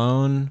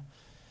Stallone,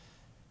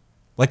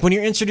 like when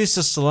you're introduced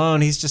to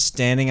Stallone, he's just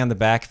standing on the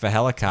back of a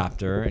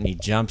helicopter and he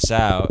jumps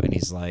out and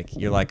he's like,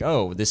 you're like,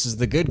 oh, this is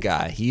the good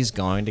guy. He's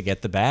going to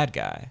get the bad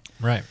guy.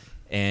 Right.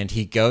 And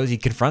he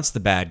confronts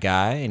the bad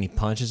guy and he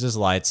punches his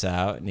lights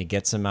out and he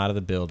gets him out of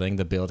the building.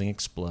 The building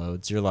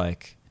explodes. You're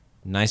like,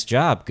 nice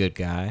job, good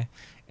guy.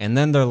 And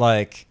then they're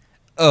like,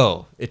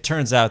 oh, it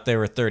turns out there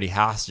were 30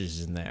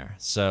 hostages in there.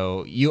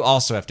 So you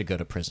also have to go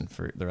to prison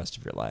for the rest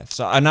of your life.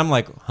 So, and I'm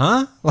like,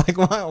 huh? Like,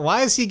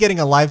 why is he getting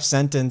a life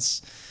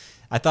sentence?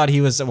 I thought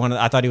he was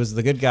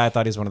the good guy. I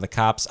thought he was one of the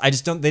cops.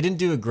 They didn't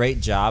do a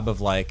great job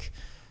of like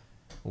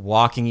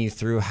walking you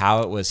through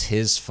how it was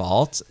his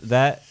fault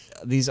that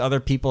these other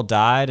people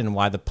died and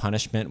why the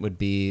punishment would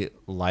be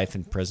life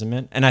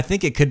imprisonment. And I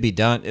think it could be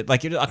done.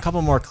 A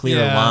couple more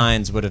clear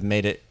lines would have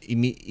made it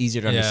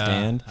easier to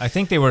understand. I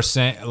think they were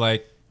saying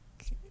like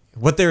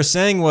what they were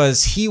saying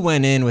was he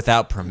went in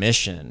without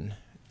permission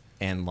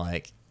and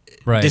like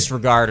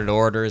disregarded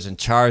orders and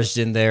charged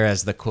in there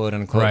as the quote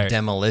unquote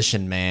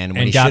demolition man when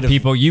and he got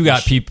people. You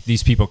got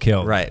these people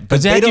killed, right?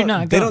 But they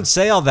don't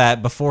say all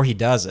that before he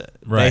does it.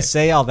 Right. They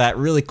say all that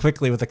really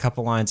quickly with a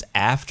couple lines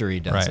after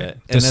he does it.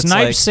 And Does it's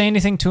Snipes like, say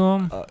anything to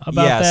him about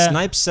yeah, that?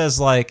 Snipes says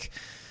like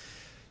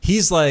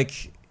he's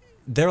like.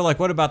 They're like,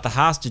 what about the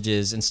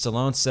hostages? And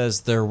Stallone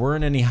says, there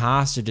weren't any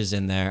hostages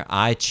in there.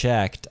 I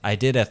checked. I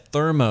did a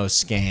thermo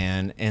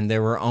scan, and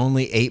there were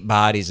only 8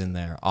 bodies in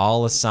there,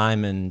 all of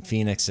Simon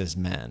Phoenix's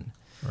men.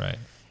 Right.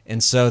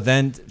 And so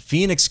then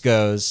Phoenix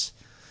goes,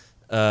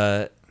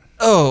 oh,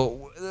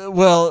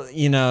 well,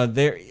 you know,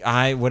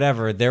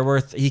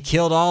 he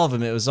killed all of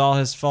them. It was all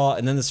his fault.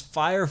 And then this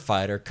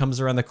firefighter comes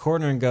around the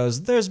corner and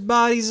goes, there's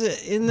bodies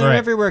in there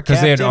everywhere,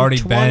 because they had already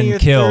 20 been or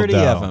killed, 30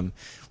 though. of them.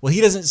 Well, he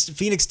doesn't.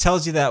 Phoenix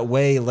tells you that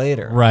way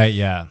later, Right,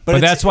 yeah. But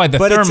it's- that's why the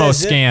but it's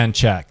as thermoscan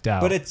checked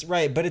out. But it's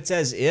right. But it's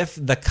as if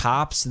the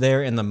cops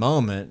there in the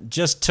moment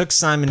just took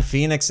Simon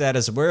Phoenix at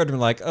his word and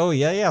were like, "Oh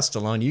yeah,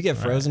 Stallone, you get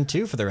frozen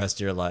too for the rest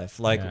of your life."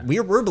 Like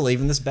Yeah. we're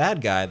believing this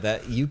bad guy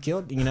that you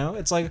killed. You know,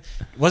 it's like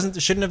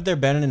shouldn't have there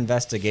been an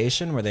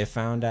investigation where they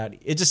found out?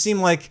 It just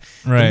seemed like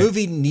Right. the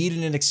movie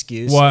needed an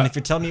excuse. What- And if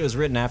you're telling me it was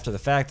written after the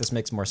fact, this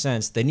makes more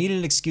sense. They needed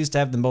an excuse to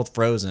have them both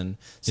frozen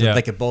so that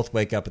they could both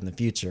wake up in the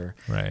future.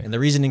 Right. And the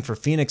reasoning for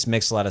Phoenix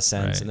makes a lot of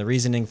sense, Right. and the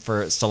reasoning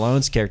for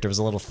Stallone's character was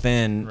a little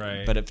thin.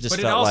 Right. But it just but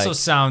it felt also like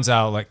sounds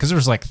out like, because there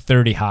was like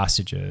 30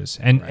 hostages,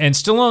 and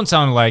Stallone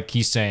sounded like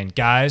he's saying,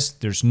 guys,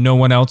 there's no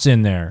one else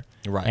in there.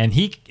 Right.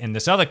 And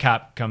this other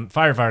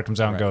firefighter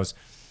comes out and goes,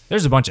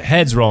 there's a bunch of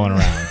heads rolling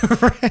around.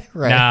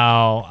 Right.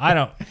 Now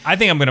I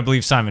think I'm going to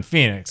believe Simon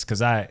Phoenix,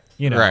 because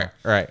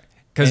right.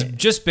 because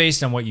just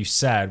based on what you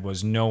said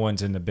was no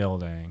one's in the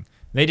building.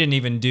 They didn't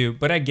even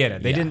but I get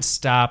it. They didn't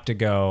stop to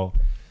go,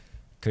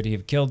 could he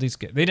have killed these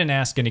guys? They didn't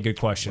ask any good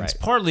questions. Right.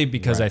 Partly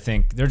because I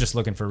think they're just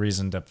looking for a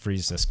reason to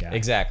freeze this guy.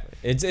 Exactly.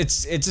 It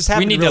just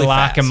happened. We need really to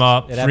lock fast. him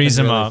up, It happened freeze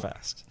him really up.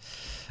 Fast.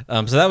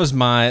 So that was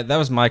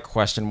my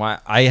question. Why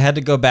I had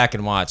to go back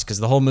and watch, because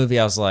the whole movie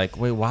I was like,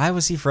 wait, why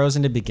was he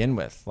frozen to begin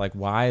with? Like,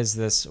 why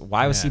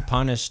was he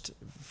punished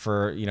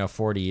for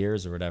 40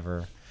 years or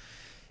whatever?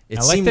 It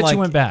I like seemed that you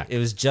went back. It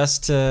was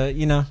just to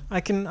I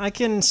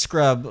can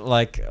scrub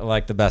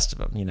like the best of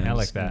them. I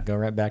like just that. Go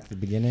right back to the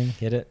beginning,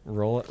 hit it,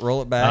 roll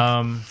it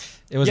back.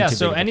 It wasn't too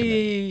so big of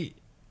a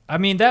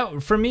commitment.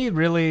 that for me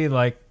really,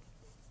 like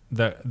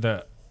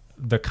the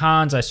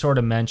cons I sort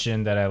of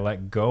mentioned that I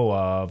let go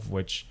of,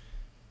 which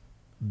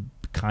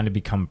kind of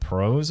become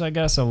pros, I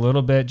guess, a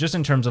little bit, just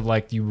in terms of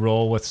like you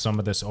roll with some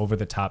of this over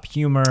the top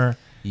humor.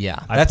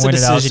 Yeah, I that's a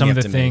pointed out decision some you of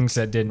have the to make. things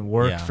that didn't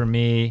work Yeah. for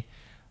me.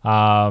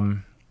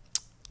 And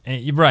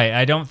you're right.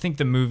 I don't think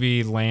the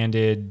movie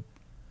landed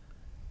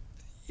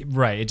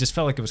right. It just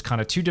felt like it was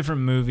kind of two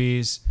different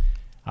movies.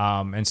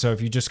 And so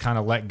if you just kind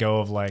of let go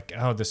of like,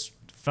 oh, this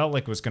felt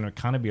like it was going to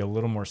kind of be a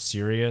little more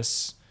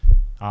serious.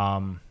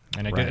 And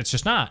it's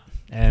just not.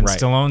 And Right.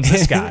 Stallone's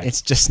this guy.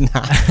 It's just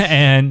not.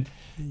 And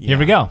here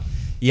we go.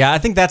 Yeah, I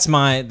think that's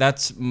my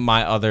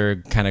other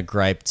kind of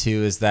gripe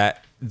too, is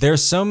that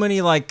there's so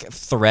many like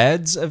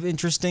threads of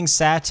interesting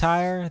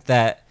satire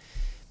that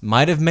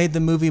might have made the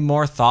movie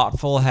more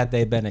thoughtful had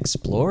they been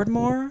explored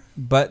more,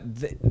 but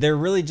they're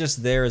really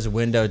just there as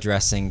window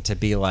dressing to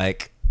be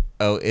like,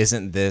 oh,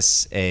 isn't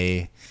this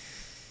a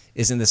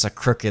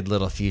crooked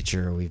little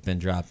future we've been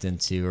dropped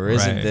into, or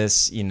isn't Right.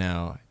 this,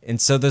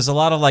 and so there's a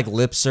lot of like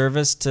lip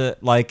service to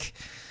like,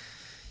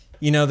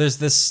 there's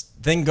this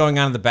thing going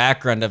on in the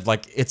background of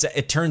like,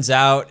 it turns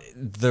out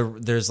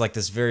there's like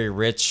this very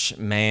rich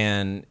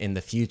man in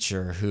the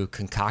future who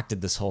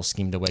concocted this whole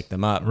scheme to wake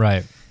them up.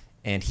 Right.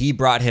 And he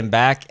brought him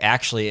back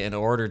actually in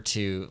order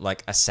to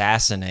like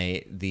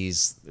assassinate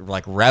these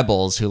like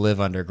rebels who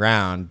live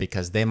underground,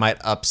 because they might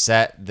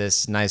upset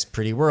this nice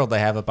pretty world they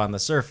have up on the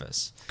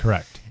surface.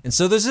 Correct. And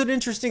so there's an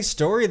interesting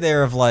story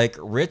there of like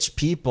rich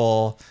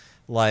people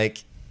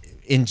like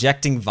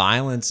injecting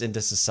violence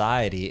into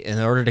society in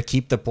order to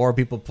keep the poor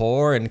people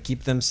poor and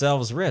keep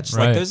themselves rich.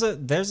 Right. Like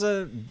there's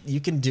a you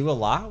can do a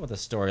lot with a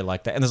story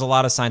like that. And there's a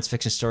lot of science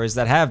fiction stories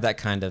that have that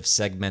kind of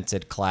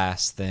segmented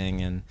class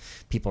thing and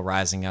people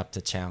rising up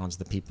to challenge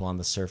the people on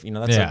the surface.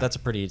 That's a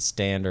pretty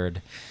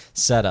standard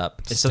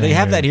setup. So they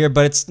have that here,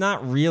 but it's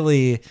not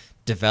really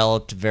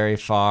developed very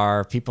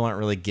far. People aren't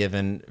really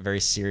given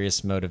very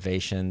serious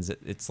motivations.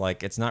 It's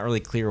like it's not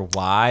really clear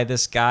why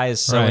this guy is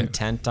so Right.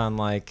 intent on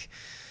like,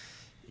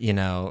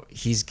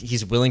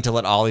 he's willing to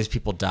let all these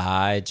people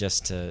die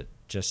just to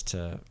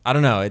I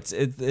don't know.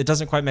 It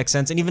doesn't quite make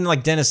sense. And even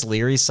like Dennis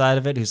Leary's side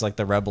of it, who's like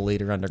the rebel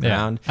leader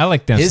underground. I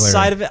like Dennis his Leary.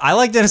 side of it. I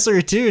like Dennis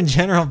Leary too in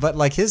general, but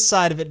like his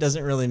side of it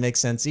doesn't really make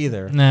sense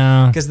either.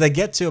 No. Because they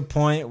get to a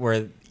point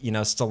where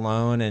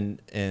Stallone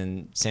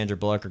and Sandra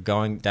Bullock are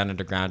going down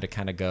underground to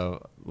kind of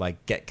go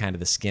like get kind of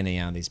the skinny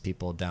on these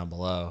people down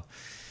below,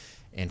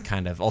 and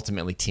kind of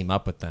ultimately team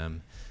up with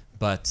them.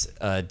 But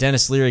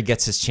Dennis Leary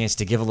gets his chance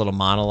to give a little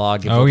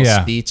monologue, give a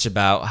little speech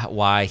about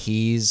why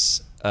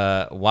he's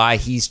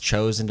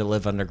chosen to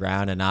live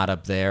underground and not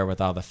up there with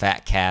all the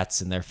fat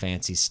cats and their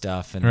fancy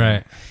stuff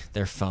and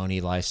their phony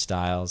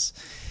lifestyles.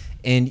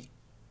 And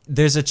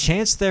there's a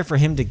chance there for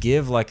him to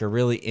give like a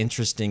really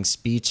interesting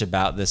speech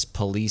about this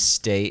police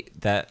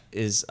state that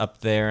is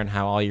up there and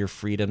how all your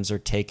freedoms are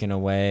taken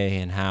away,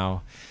 and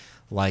how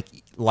like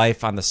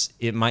life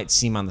it might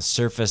seem on the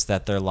surface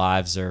that their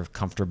lives are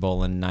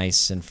comfortable and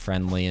nice and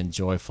friendly and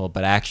joyful,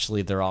 but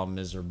actually they're all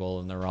miserable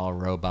and they're all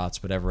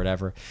robots,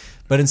 whatever.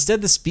 But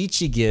instead the speech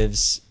he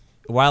gives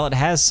while it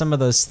has some of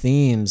those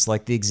themes,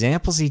 like the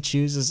examples he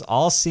chooses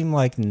all seem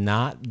like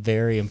not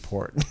very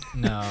important.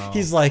 No.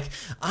 He's like,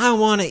 I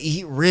want to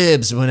eat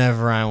ribs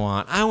whenever I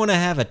want. I want to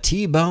have a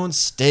T-bone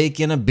steak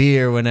and a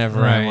beer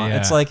whenever I Right, want. yeah.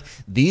 It's like,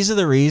 these are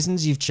the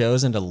reasons you've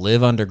chosen to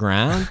live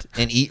underground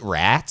and eat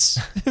rats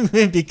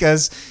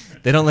because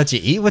they don't let you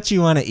eat what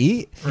you want to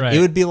eat. Right. It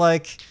would be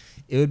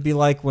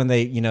like when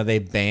they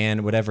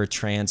ban whatever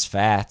trans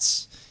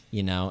fats,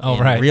 in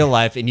right. real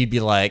life, and you'd be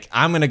like,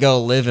 I'm gonna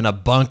go live in a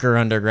bunker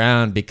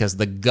underground because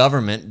the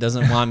government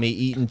doesn't want me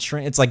eating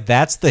it's like,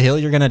 that's the hill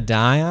you're gonna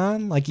die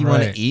on. Like, you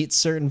want Right. to eat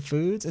certain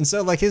foods. And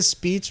so like his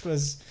speech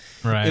was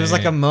Right. it was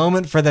like a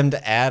moment for them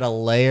to add a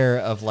layer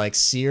of like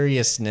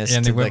seriousness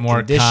And to they went the more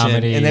condition.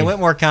 comedy. And they went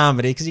more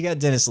comedy because you got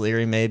Dennis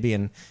Leary maybe,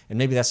 and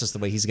maybe that's just the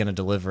way he's gonna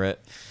deliver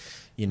it.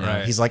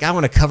 Right. He's like, I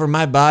want to cover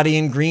my body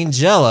in green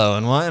Jello,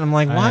 and I'm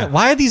like, why? Yeah.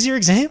 Why are these your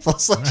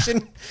examples? Like,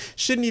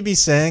 shouldn't you be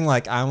saying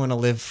like, I want to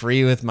live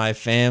free with my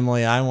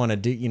family? I want to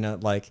do,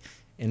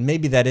 and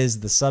maybe that is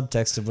the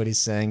subtext of what he's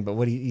saying. But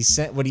what he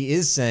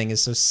is saying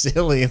is so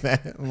silly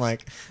that I'm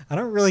like, I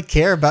don't really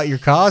care about your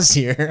cause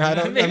here. I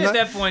don't. Maybe I'm at not,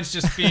 that point, it's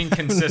just being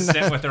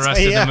consistent with the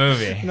rest yeah, of the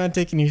movie. I'm not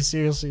taking you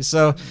seriously.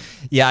 So,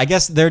 yeah, I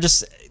guess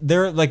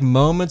they're like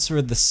moments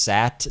where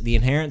the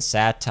inherent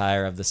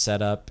satire of the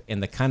setup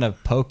and the kind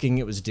of poking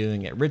it was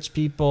doing at rich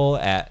people,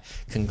 at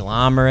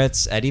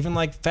conglomerates, at even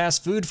like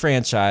fast food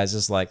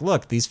franchises. Like,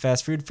 look, these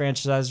fast food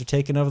franchises are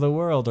taking over the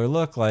world. Or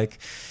look, like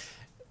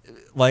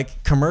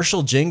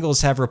commercial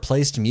jingles have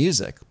replaced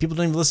music. People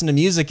don't even listen to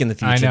music in the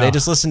future. know. They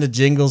just listen to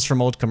jingles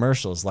from old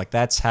commercials. Like,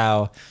 that's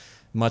how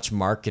much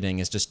marketing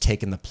has just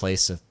taken the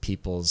place of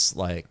people's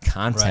like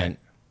content,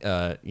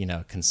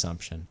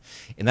 consumption.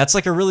 And that's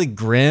like a really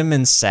grim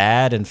and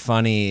sad and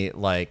funny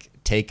like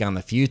take on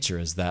the future,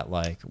 is that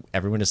like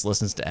everyone just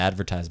listens to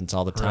advertisements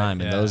all the time,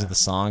 Right, and those yeah. are the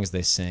songs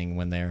they sing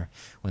when they're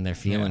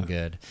feeling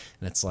good.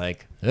 And it's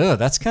like, oh,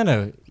 that's kind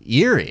of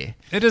eerie.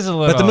 It is a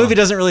little. But the movie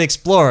doesn't really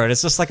explore it.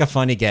 It's just like a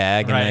funny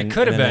gag. Right, And then, it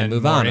could have and then been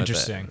move more on with it.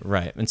 interesting.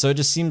 Right. And so it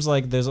just seems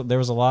like there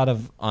was a lot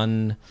of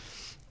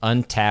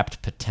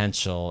untapped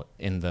potential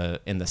in the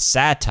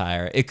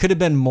satire. It could have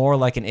been more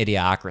like an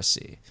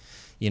Idiocracy.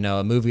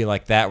 A movie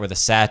like that where the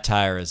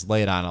satire is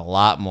laid on a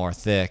lot more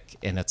thick,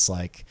 and it's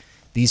like,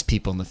 these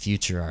people in the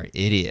future are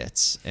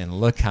idiots, and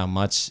look how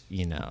much,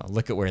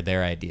 look at where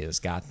their ideas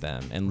got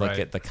them, and look Right.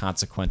 at the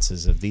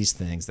consequences of these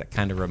things that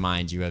kind of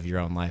remind you of your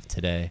own life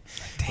today.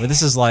 Where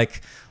this is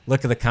like,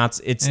 look at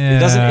the it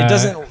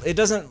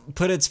doesn't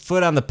put its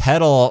foot on the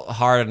pedal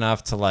hard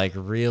enough to like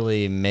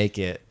really make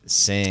it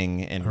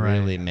sing and Right.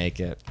 really make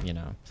it,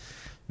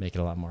 make it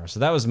a lot more. So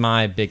that was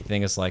my big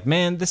thing. It's like,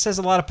 man, this has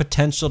a lot of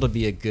potential to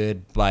be a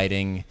good,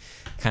 biting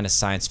kind of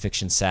science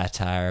fiction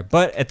satire.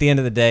 But at the end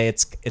of the day,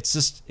 it's too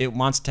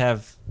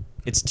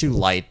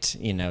light,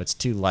 it's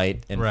too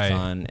light and Right.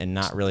 fun and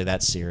not really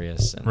that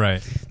serious. And Right.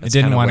 It that's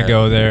didn't kinda want to where-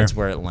 go there. That's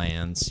where it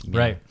lands.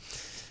 Right.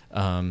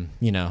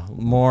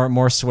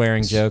 More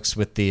swearing jokes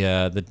with the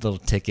little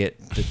ticket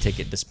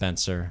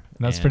dispenser.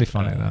 That's And, pretty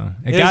funny though.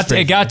 it is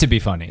pretty It got to be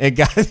funny. It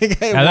got. I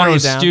thought it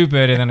was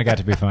stupid, and then it got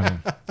to be funny.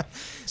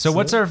 So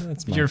what's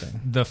that's my thing.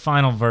 the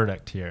final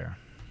verdict here?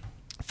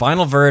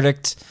 Final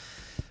verdict.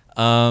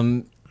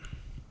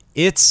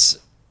 It's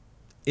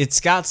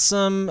got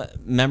some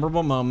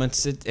memorable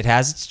moments. It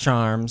has its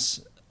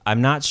charms.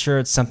 I'm not sure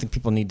it's something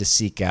people need to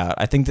seek out.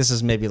 I think this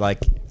is maybe like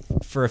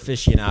for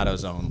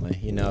aficionados only.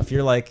 If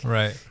you're like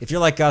Right. if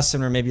you're like us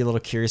and are maybe a little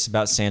curious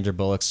about Sandra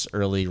Bullock's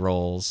early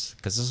roles,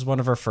 because this is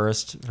one of her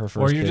first Or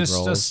you're big just,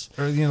 roles.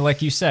 or,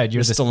 like you said, you're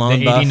You're the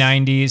Stallone 80s, buff.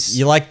 90s.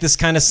 You like this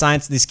kind of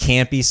these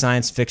campy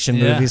science fiction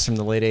Yeah. movies from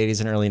the late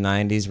 80s and early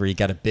 90s where you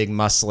got a big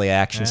muscly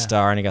action Yeah.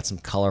 star and you got some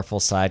colorful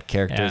side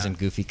characters Yeah. and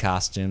goofy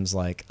costumes.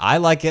 Like, I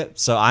like it,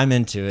 so I'm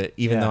into it,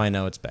 even Yeah. though I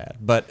know it's bad.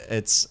 But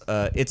it's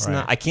Right.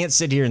 not. I can't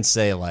sit here and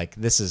say like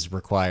this is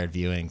required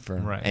viewing for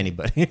Right.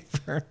 anybody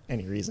for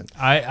any reason.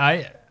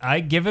 I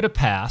give it a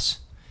pass.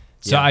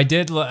 So Yeah. I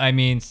did.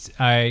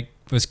 I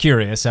was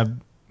curious.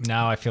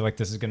 Now I feel like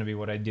this is going to be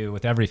what I do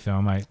with every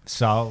film. I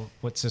saw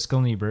what Siskel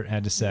and Ebert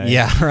had to say.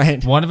 Yeah,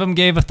 right. One of them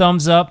gave a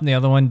thumbs up, and the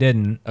other one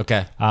didn't.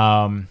 Okay.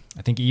 I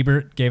think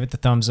Ebert gave it the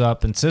thumbs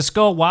up, and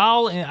Siskel,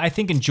 while I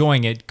think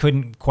enjoying it,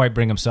 couldn't quite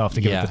bring himself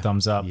to give it the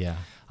thumbs up. Yeah.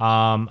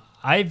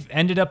 I've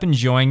ended up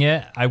enjoying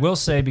it. I will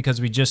say, because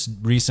we just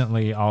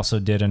recently also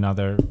did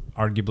another,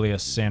 arguably a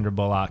Sandra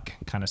Bullock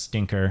kind of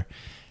stinker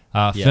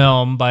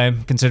film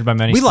considered by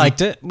many. We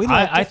liked it. We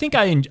liked I it. think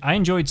I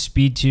enjoyed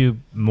Speed 2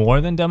 more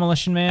than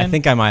Demolition Man. I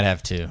think I might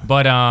have too.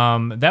 But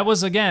that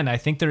was, again, I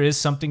think there is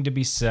something to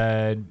be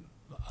said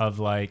of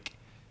like,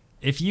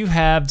 if you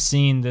have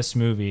seen this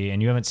movie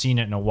and you haven't seen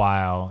it in a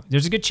while,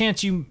 there's a good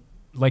chance you're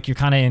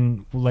kind of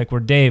in like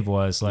where Dave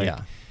was, like.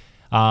 Yeah.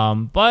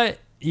 But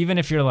even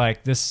if you're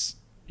like this,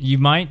 you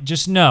might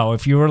just know,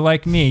 if you were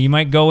like me, you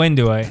might go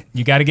into it.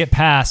 You got to get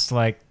past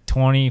like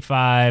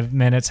 25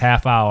 minutes,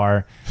 half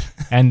hour,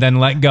 and then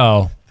let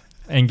go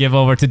and give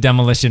over to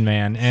Demolition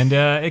Man. And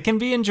it can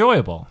be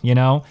enjoyable,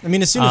 I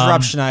mean, as soon as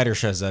Rob Schneider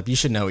shows up, you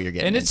should know what you're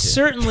getting And it's into.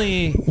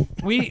 certainly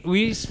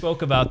we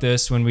spoke about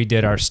this when we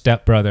did our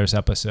Step Brothers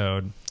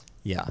episode.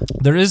 Yeah.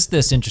 There is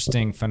this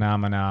interesting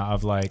phenomena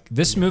of like,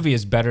 this movie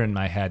is better in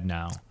my head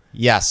now.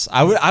 Yes.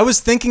 I was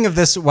thinking of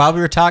this while we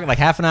were talking, like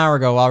half an hour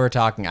ago while we were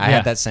talking. I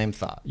had that same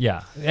thought.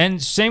 Yeah.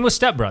 And same with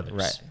Step Brothers.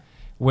 Right.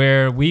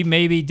 Where we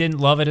maybe didn't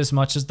love it as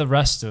much as the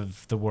rest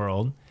of the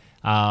world.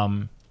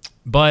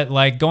 But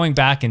like going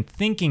back and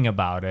thinking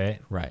about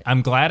it, right.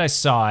 I'm glad I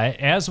saw it,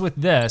 as with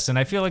this. And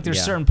I feel like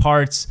there's certain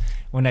parts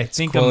when I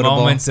think quotable. of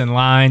moments and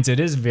lines, it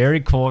is very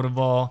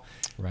quotable.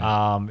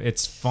 Right.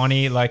 It's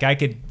funny. Like I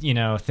could,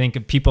 think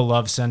of people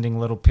love sending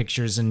little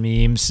pictures and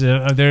memes.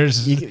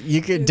 There's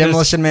you could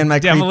Demolition Man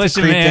might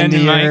Demolition creep Man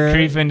into might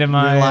creep into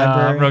my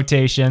library.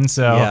 rotation.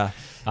 So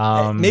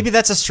yeah. Maybe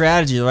that's a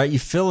strategy, right? You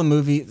fill a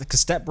movie, because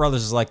Step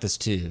Brothers is like this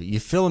too. You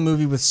fill a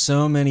movie with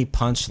so many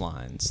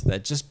punchlines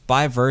that just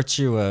by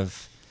virtue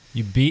of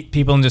you beat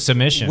people into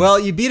submission. Well,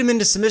 you beat them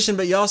into submission,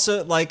 but you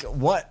also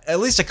at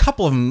least a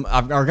couple of them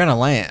are going to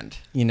land.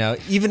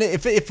 Even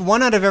if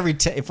 9 out of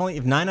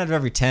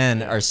every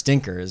 10 are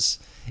stinkers,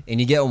 and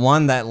you get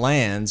one that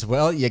lands,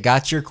 well, you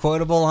got your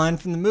quotable line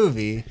from the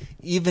movie,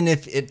 even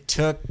if it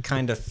took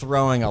kind of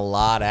throwing a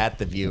lot at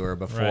the viewer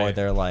before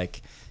they're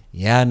like,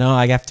 yeah, no,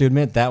 I have to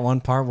admit that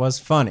one part was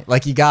funny.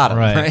 Like you got them,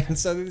 right? And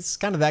so it's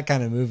kind of that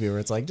kind of movie where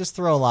it's like, just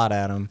throw a lot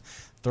at them,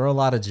 throw a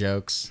lot of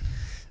jokes.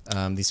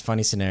 These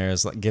funny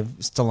scenarios, like give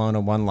Stallone a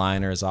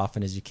one-liner as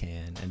often as you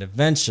can, and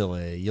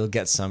eventually you'll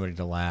get somebody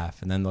to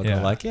laugh, and then they'll go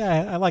like,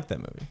 "Yeah, I like that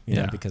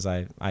movie," because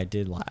I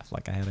did laugh,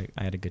 like I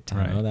had a good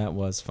time. Right. Oh, that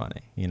was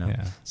funny,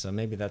 Yeah. So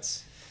maybe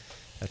that's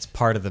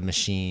part of the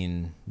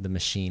machine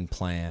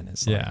plan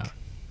is like,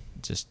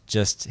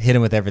 just hit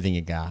him with everything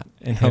you got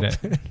and hope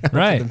for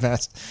the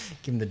best.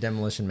 Give him the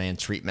Demolition Man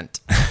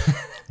treatment.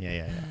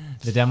 Yeah.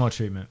 The demo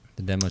treatment.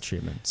 The demo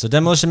treatment. So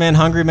Demolition Man,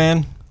 Hungry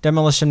Man,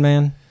 Demolition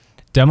Man.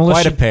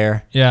 Demolition. Quite a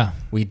pair. Yeah.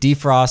 We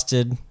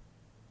defrosted.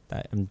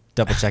 I'm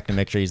double checking to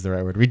make sure I use the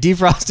right word. We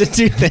defrosted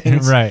 2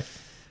 things. Right.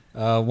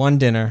 One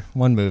dinner,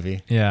 one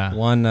movie. Yeah.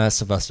 One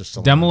Sylvester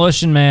Stallone.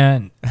 Demolition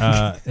Man.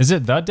 Is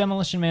it the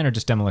Demolition Man or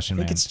just Demolition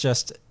Man? I think it's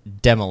just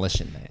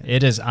Demolition Man.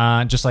 It is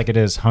on, just like it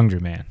is Hungry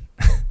Man.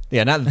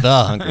 Yeah, not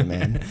the Hungry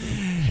Man.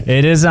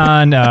 It is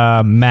on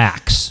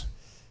Max.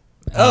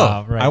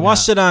 I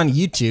watched it on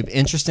YouTube.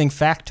 Interesting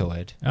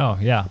factoid. Oh,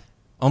 yeah.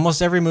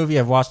 Almost every movie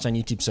I've watched on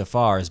YouTube so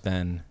far has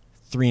been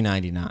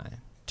 $3.99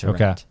 to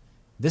rent.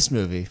 This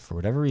movie, for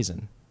whatever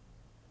reason,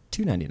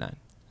 $2.99.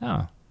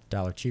 Oh,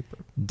 $1 cheaper.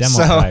 Demo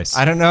price.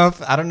 I don't know if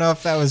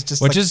that was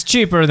just which is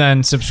cheaper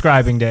than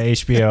subscribing to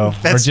HBO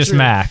or just true.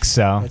 Max.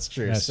 So that's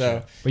true.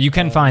 True. But you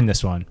can find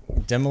this one.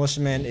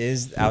 Demolition Man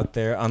is out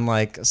there,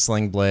 unlike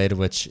Sling Blade,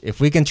 which if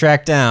we can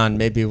track down,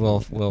 maybe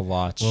we'll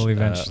watch. We'll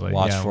eventually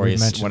watch for you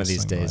one of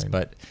these days. Blade.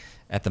 But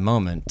at the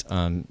moment,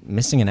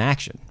 missing in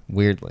action,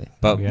 weirdly.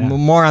 But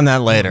more on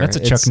that later. That's a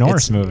Chuck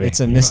Norris movie. It's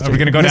a mystery. Are we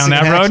going to go down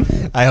that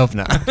road? I hope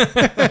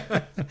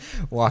not.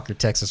 Walker,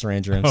 Texas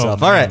Ranger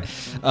himself. All right.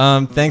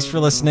 Thanks for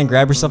listening.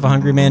 Grab yourself a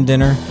Hungry Man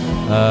dinner,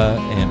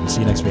 and we'll see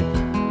you next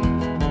week.